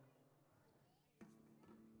on.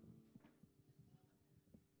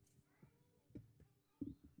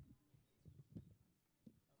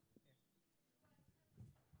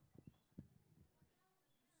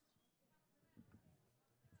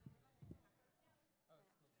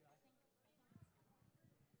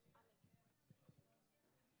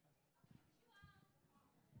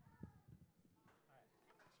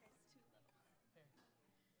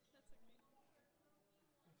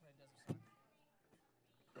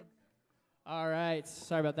 All right.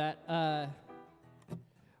 Sorry about that.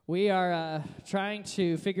 We are trying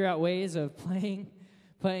to figure out ways of playing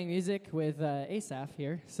music with Asaph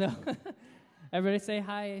here. So everybody say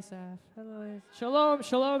hi, Asaph. Hello. Shalom,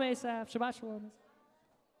 shalom, Asaph. Shabbat shalom.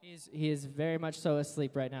 He is very much so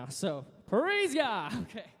asleep right now. So praise God.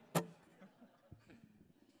 Okay.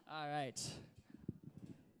 All right.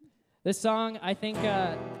 This song, I think,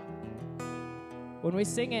 when we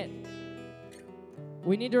sing it,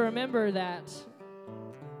 we need to remember that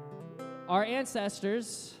our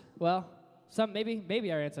ancestors, well,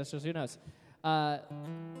 maybe our ancestors, who knows,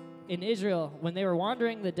 in Israel, when they were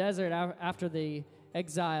wandering the desert after the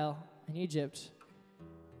exile in Egypt,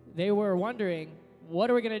 they were wondering, what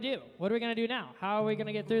are we going to do? What are we going to do now? How are we going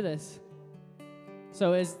to get through this?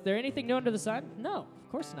 So is there anything new under the sun? No, of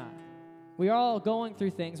course not. We are all going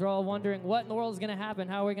through things. We're all wondering what in the world is going to happen.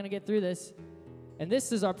 How are we going to get through this? And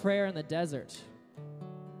this is our prayer in the desert.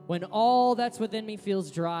 When all that's within me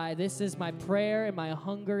feels dry, this is my prayer and my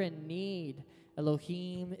hunger and need.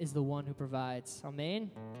 Elohim is the one who provides.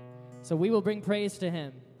 Amen? So we will bring praise to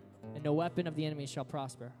him, and no weapon of the enemy shall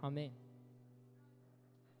prosper. Amen.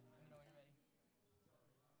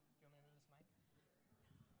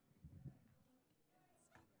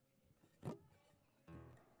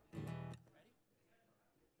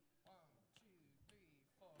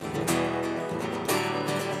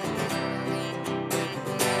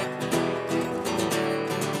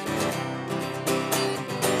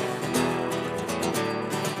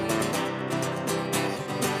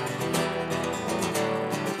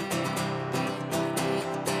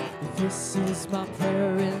 This is my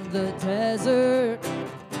prayer in the desert,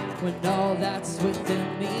 when all that's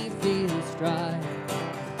within me feels dry.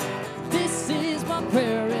 This is my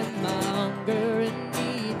prayer in my hunger and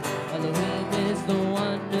need. Elohim is the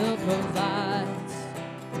one who provides.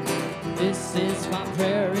 This is my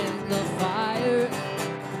prayer in the fire,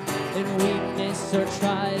 in weakness or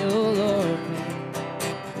trial or pain.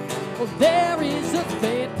 Well, there is a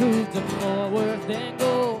faith proved of more worth than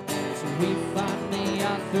gold, so we find me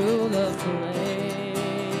out through the flame.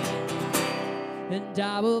 And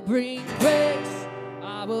I will bring praise,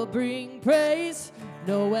 I will bring praise.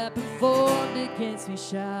 No weapon formed against me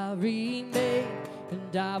shall remain.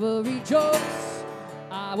 And I will rejoice,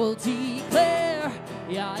 I will declare,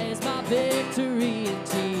 Yah is my victory and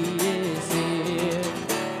He is here.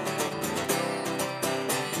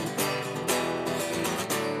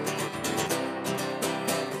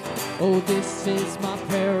 Oh, this is my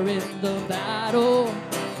prayer in the battle,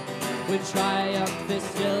 when triumph is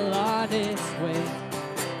still on its way.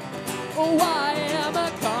 Oh, I am a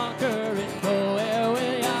conqueror and go where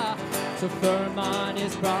we are, so firm on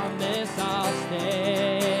his promise I'll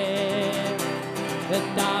stand.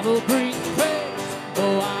 And I will bring praise,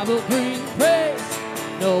 oh, I will bring praise.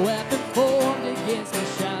 No weapon formed against me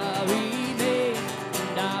shall remain.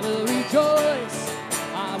 And I will rejoice,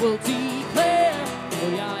 I will declare, oh,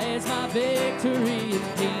 Yah is my victory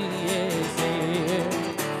and He is here.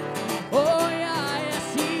 Oh, Yah,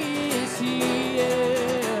 yes, He is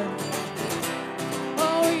here.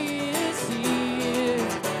 Oh, He is here.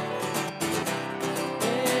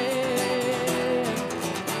 Yeah.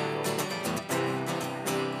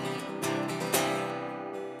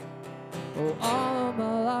 Oh, all of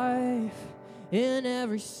my life, in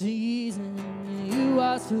every season, You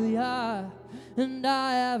are still Yah. And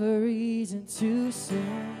I have a reason to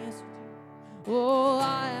sing. Yes. Oh,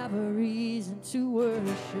 I have a reason to worship.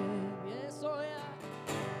 Yes, oh yeah.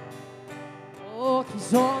 Oh,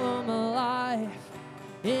 'cause all of my life,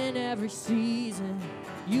 in every season,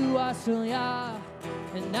 You are still Yah.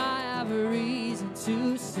 And I have a reason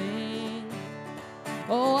to sing.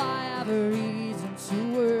 Oh, I have a reason to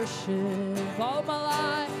worship. All of my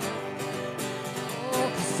life. Oh,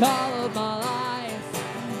 'cause all of my life,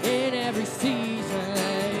 in every season,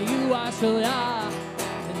 You are still Yah,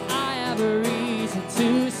 and I have a reason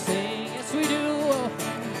to sing. Yes, we do.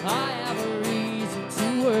 I have a reason to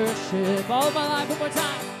worship. All of my life, one more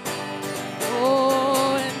time.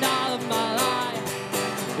 Oh, and all of my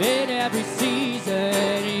life, in every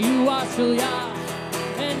season, You are still Yah,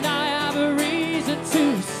 and I have a reason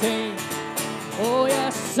to sing. Oh,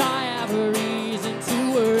 yes, I have a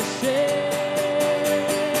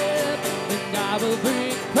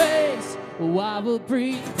will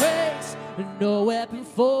bring praise. No weapon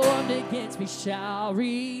formed against me shall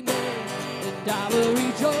remain. And I will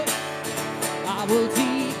rejoice, I will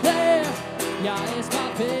declare, Yah is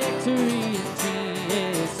my victory and He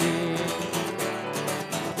is here.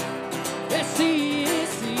 Yes, He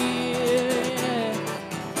is here.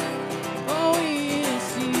 Oh, He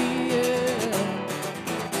is here.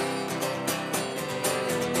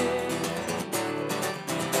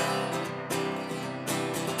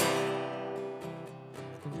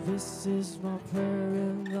 This is my prayer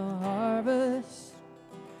in the harvest,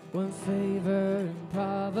 when favor and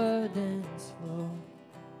providence flow.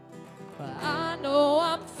 But I know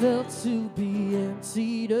I'm filled to be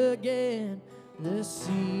emptied again. The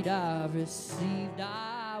seed I've received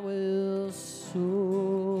I will sow.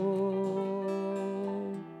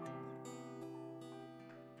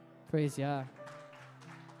 Praise Yah.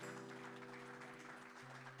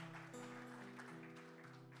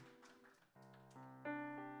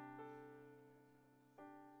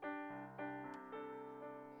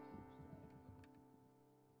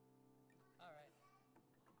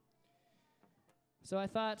 So I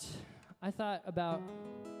thought about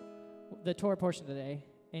the Torah portion today,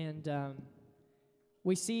 and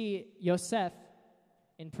we see Yosef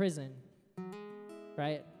in prison,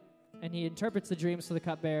 right? And he interprets the dreams for the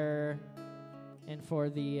cupbearer and for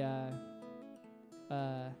the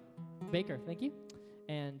baker. Thank you.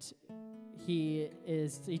 And he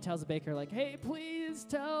tells the baker, like, hey, please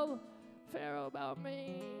tell Pharaoh about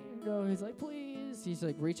me. You know, he's like, please. He's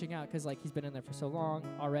like reaching out because like he's been in there for so long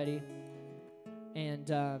already.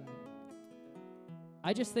 And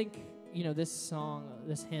I just think, you know, this song,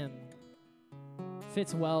 this hymn,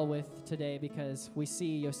 fits well with today because we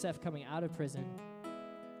see Yosef coming out of prison,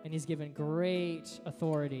 and he's given great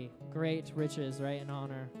authority, great riches, right, and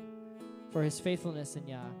honor for his faithfulness in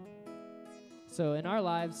Yah. So in our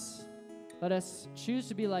lives, let us choose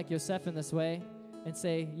to be like Yosef in this way and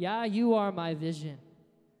say, Yah, you are my vision.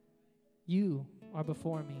 You are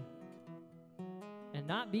before me. And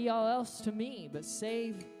not be all else to me, but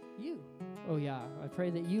save you. Oh, Yah, I pray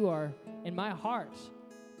that you are in my heart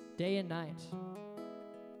day and night.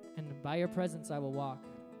 And by your presence I will walk.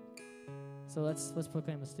 So let's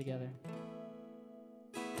proclaim this together.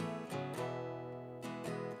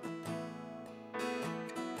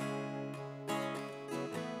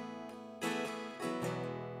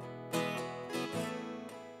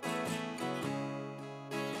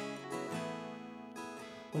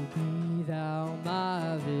 Oh, be thou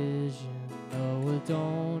my vision, the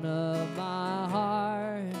dawn of my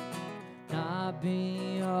heart, not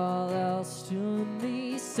be all else to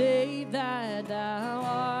me, save that thou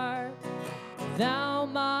art. Thou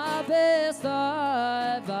my best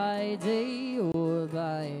art by day or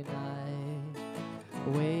by night,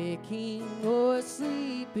 waking or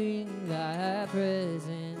sleeping, thy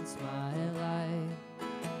presence my life.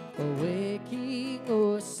 Waking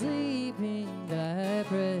or sleeping, thy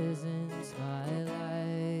presence my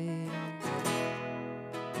life.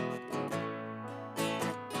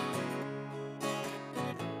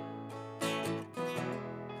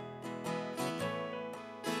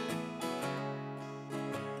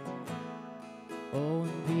 Oh,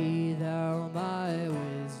 and be thou my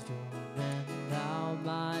wisdom, and thou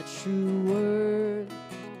my true word.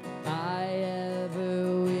 I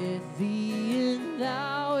ever with thee, and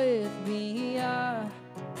thou with me are.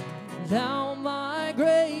 Thou my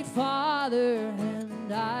great Father,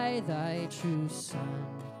 and I thy true Son.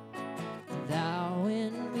 Thou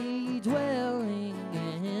in me dwelling,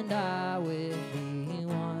 and I with thee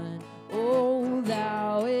one. Oh,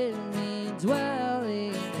 thou in me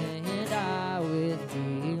dwelling, and I with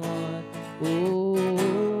thee one. Oh.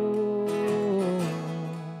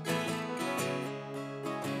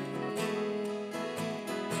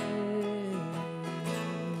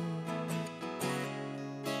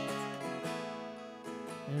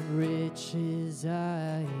 And riches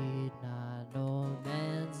I eat not, no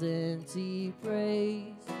man's empty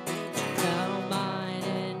praise. Now mine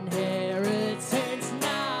inheritance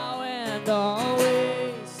now and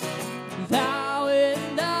always. Thou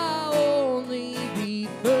and thou only be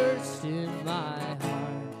first in my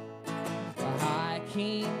heart. The high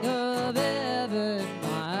King of heaven,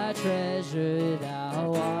 my treasure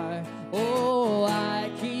thou art. Oh, high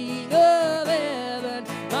King of heaven,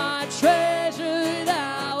 my treasure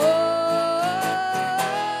thou art.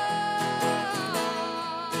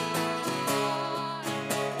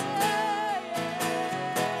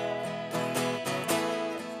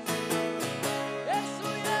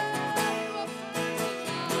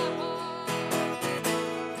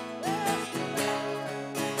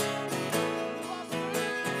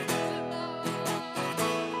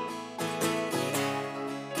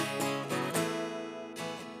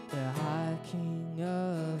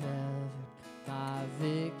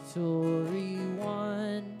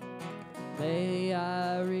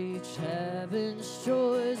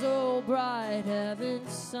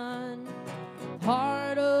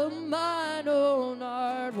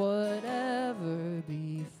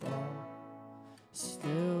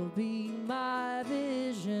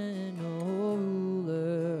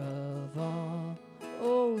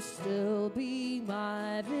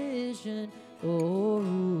 salvation, O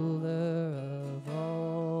ruler of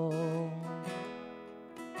all.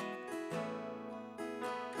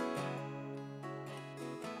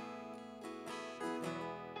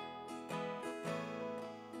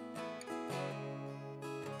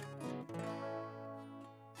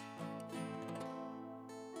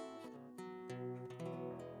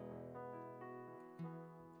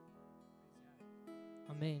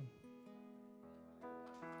 Amen.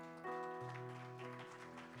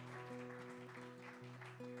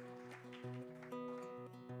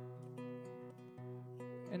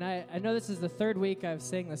 And I know this is the third week I've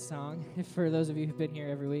sang this song, for those of you who've been here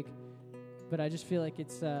every week, but I just feel like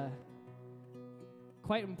it's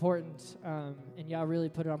quite important, and y'all really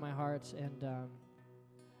put it on my heart, and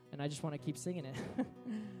I just want to keep singing it.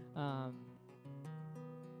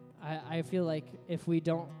 I feel like if we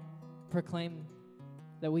don't proclaim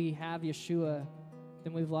that we have Yeshua,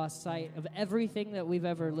 then we've lost sight of everything that we've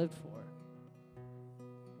ever lived for.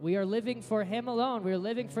 We are living for Him alone. We are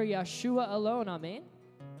living for Yeshua alone. Amen?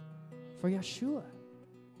 For Yeshua.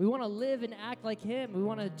 We want to live and act like Him. We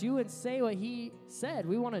want to do and say what He said.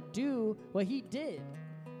 We want to do what He did.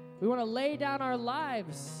 We want to lay down our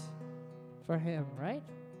lives for Him, right?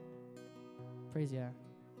 Praise Yah.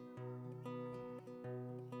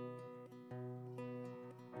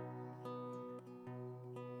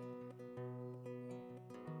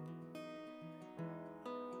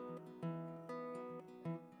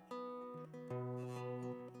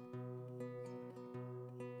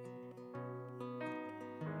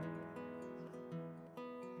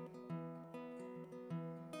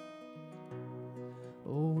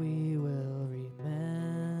 Oh, we will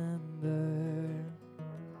remember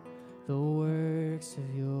the works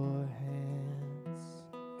of your hands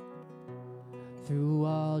through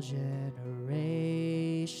all generations.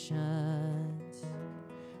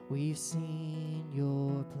 We've seen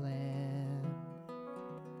your plan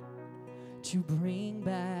to bring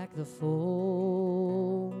back the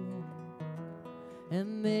fold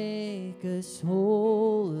and make us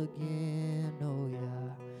whole again. Oh, yeah.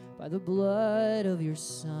 By the blood of your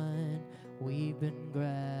Son, we've been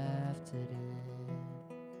grafted in.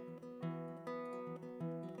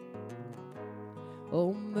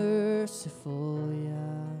 Oh, merciful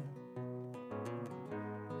Yah,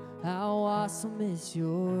 how awesome is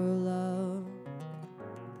your love.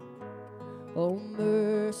 Oh,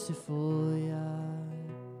 merciful Yah,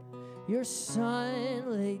 your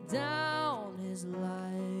Son laid down His life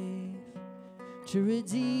to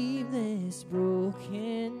redeem this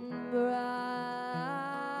broken bride.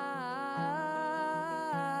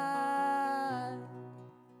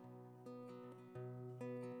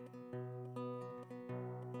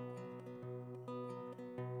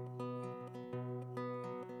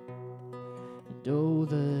 And oh,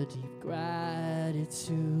 the deep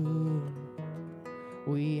gratitude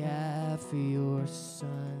we have for your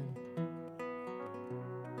Son,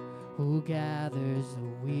 who gathers the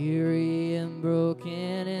weary and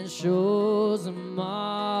broken and shows them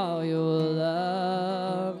all your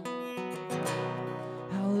love.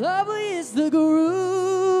 How lovely is the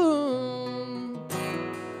groom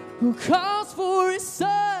who calls for his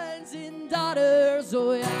sons and daughters.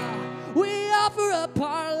 Oh yeah, we offer up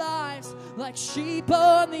our lives like sheep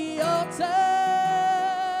on the altar.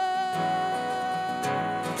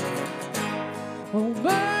 Oh,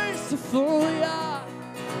 merciful Yah,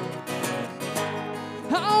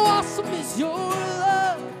 how awesome is your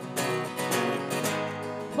love.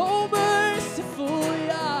 Oh, merciful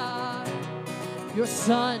Yah, your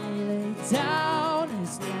Son laid down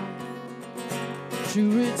His life to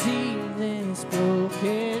redeem this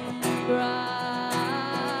broken bride.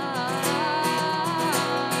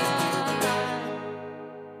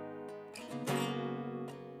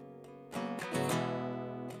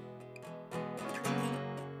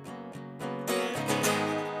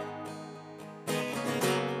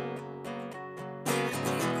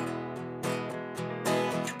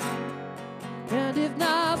 And if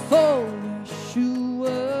not for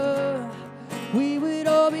Yeshua, we would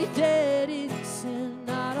all be dead in sin,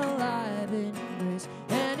 not alive in grace.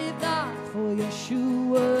 And if not for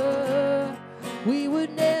Yeshua, we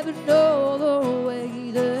would never know the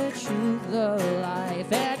way, the truth, the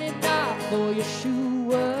life. And if not for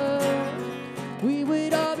Yeshua, we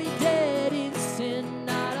would all be dead in sin,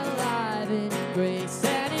 not alive in grace.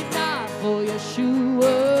 And if not for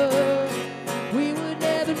Yeshua, we would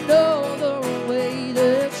never know the way,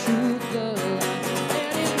 the truth, the life.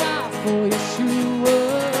 And if not for Yeshua,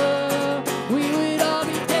 we would all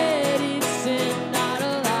be dead in sin, not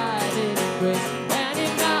alive in grace. And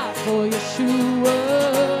if not for Yeshua,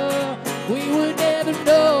 we would never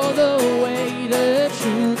know the way, the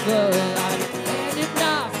truth, the life. And if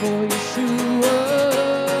not for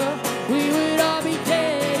Yeshua, we would all be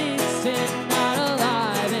dead in sin, not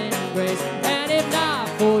alive in grace. And if not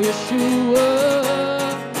for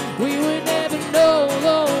Yeshua, we would never know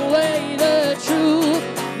the way, the truth,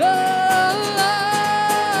 the life.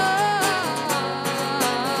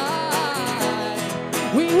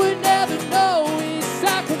 We would never know His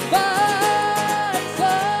sacrifice.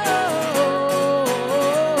 Oh,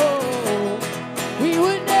 we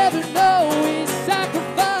would never know His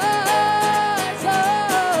sacrifice.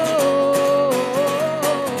 Oh,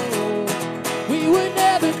 we would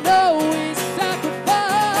never know His sacrifice.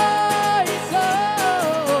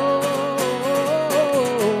 Oh,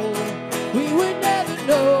 we would never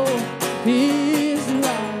know His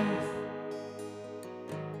life.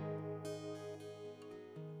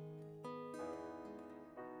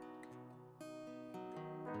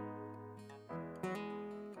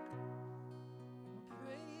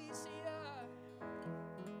 Praise Ya.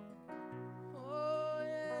 Oh,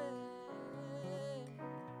 yeah.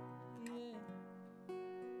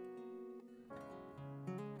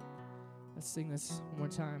 Let's sing this one more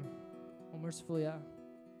time. Oh, merciful Yah.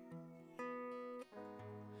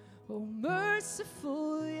 Oh,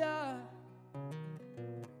 merciful Yah.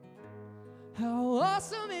 How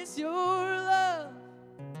awesome is your love.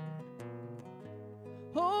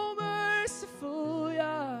 Oh, merciful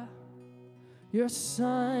Yah. Your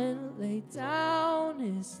Son laid down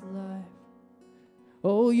His life.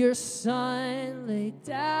 Oh, your Son laid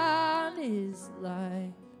down His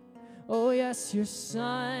life. Oh, yes, your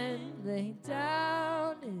Son laid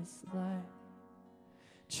down His life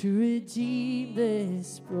to redeem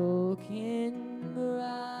this broken life.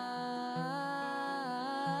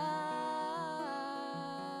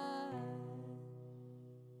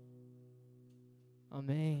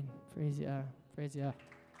 Amen. Praise Ya. Praise Ya.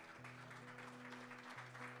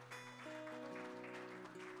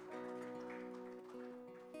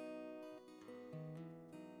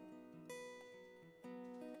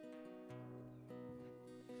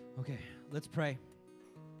 Okay, let's pray.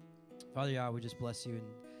 Father Yah, we just bless you and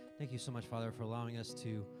thank you so much, Father, for allowing us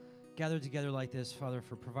to gather together like this. Father,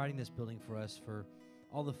 for providing this building for us, for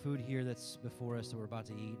all the food here that's before us that we're about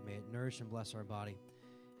to eat. May it nourish and bless our body.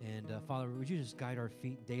 And Father, would you just guide our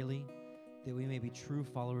feet daily that we may be true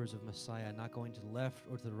followers of Messiah, not going to the left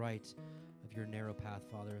or to the right of your narrow path,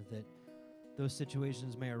 Father, that those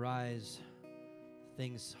situations may arise,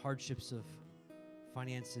 things, hardships of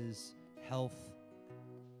finances, health,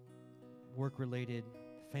 work-related,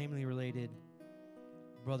 family-related,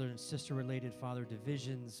 brother and sister-related, Father,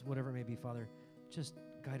 divisions, whatever it may be, Father, just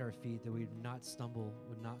guide our feet that we would not stumble,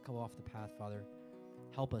 would not go off the path, Father.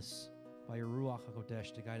 Help us by your Ruach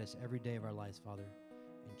HaKodesh to guide us every day of our lives, Father,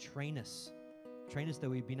 and train us that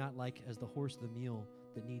we be not like as the horse or the mule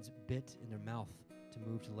that needs bit in their mouth to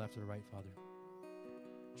move to the left or the right, Father.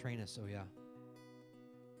 Train us, oh yeah.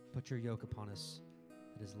 Put your yoke upon us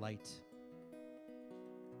that is light.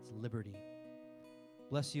 It's liberty.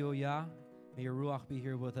 Bless you, O Yah. May your Ruach be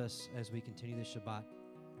here with us as we continue this Shabbat.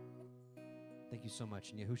 Thank you so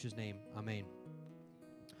much. In Yahushua's name, amen.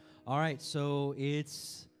 All right, so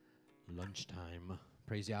it's lunchtime.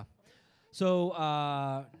 Praise Yah.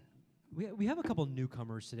 So we have a couple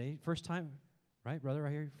newcomers today. First time, right, brother,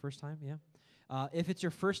 right here? First time, yeah. If it's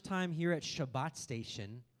your first time here at Shabbat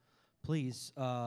Station, please...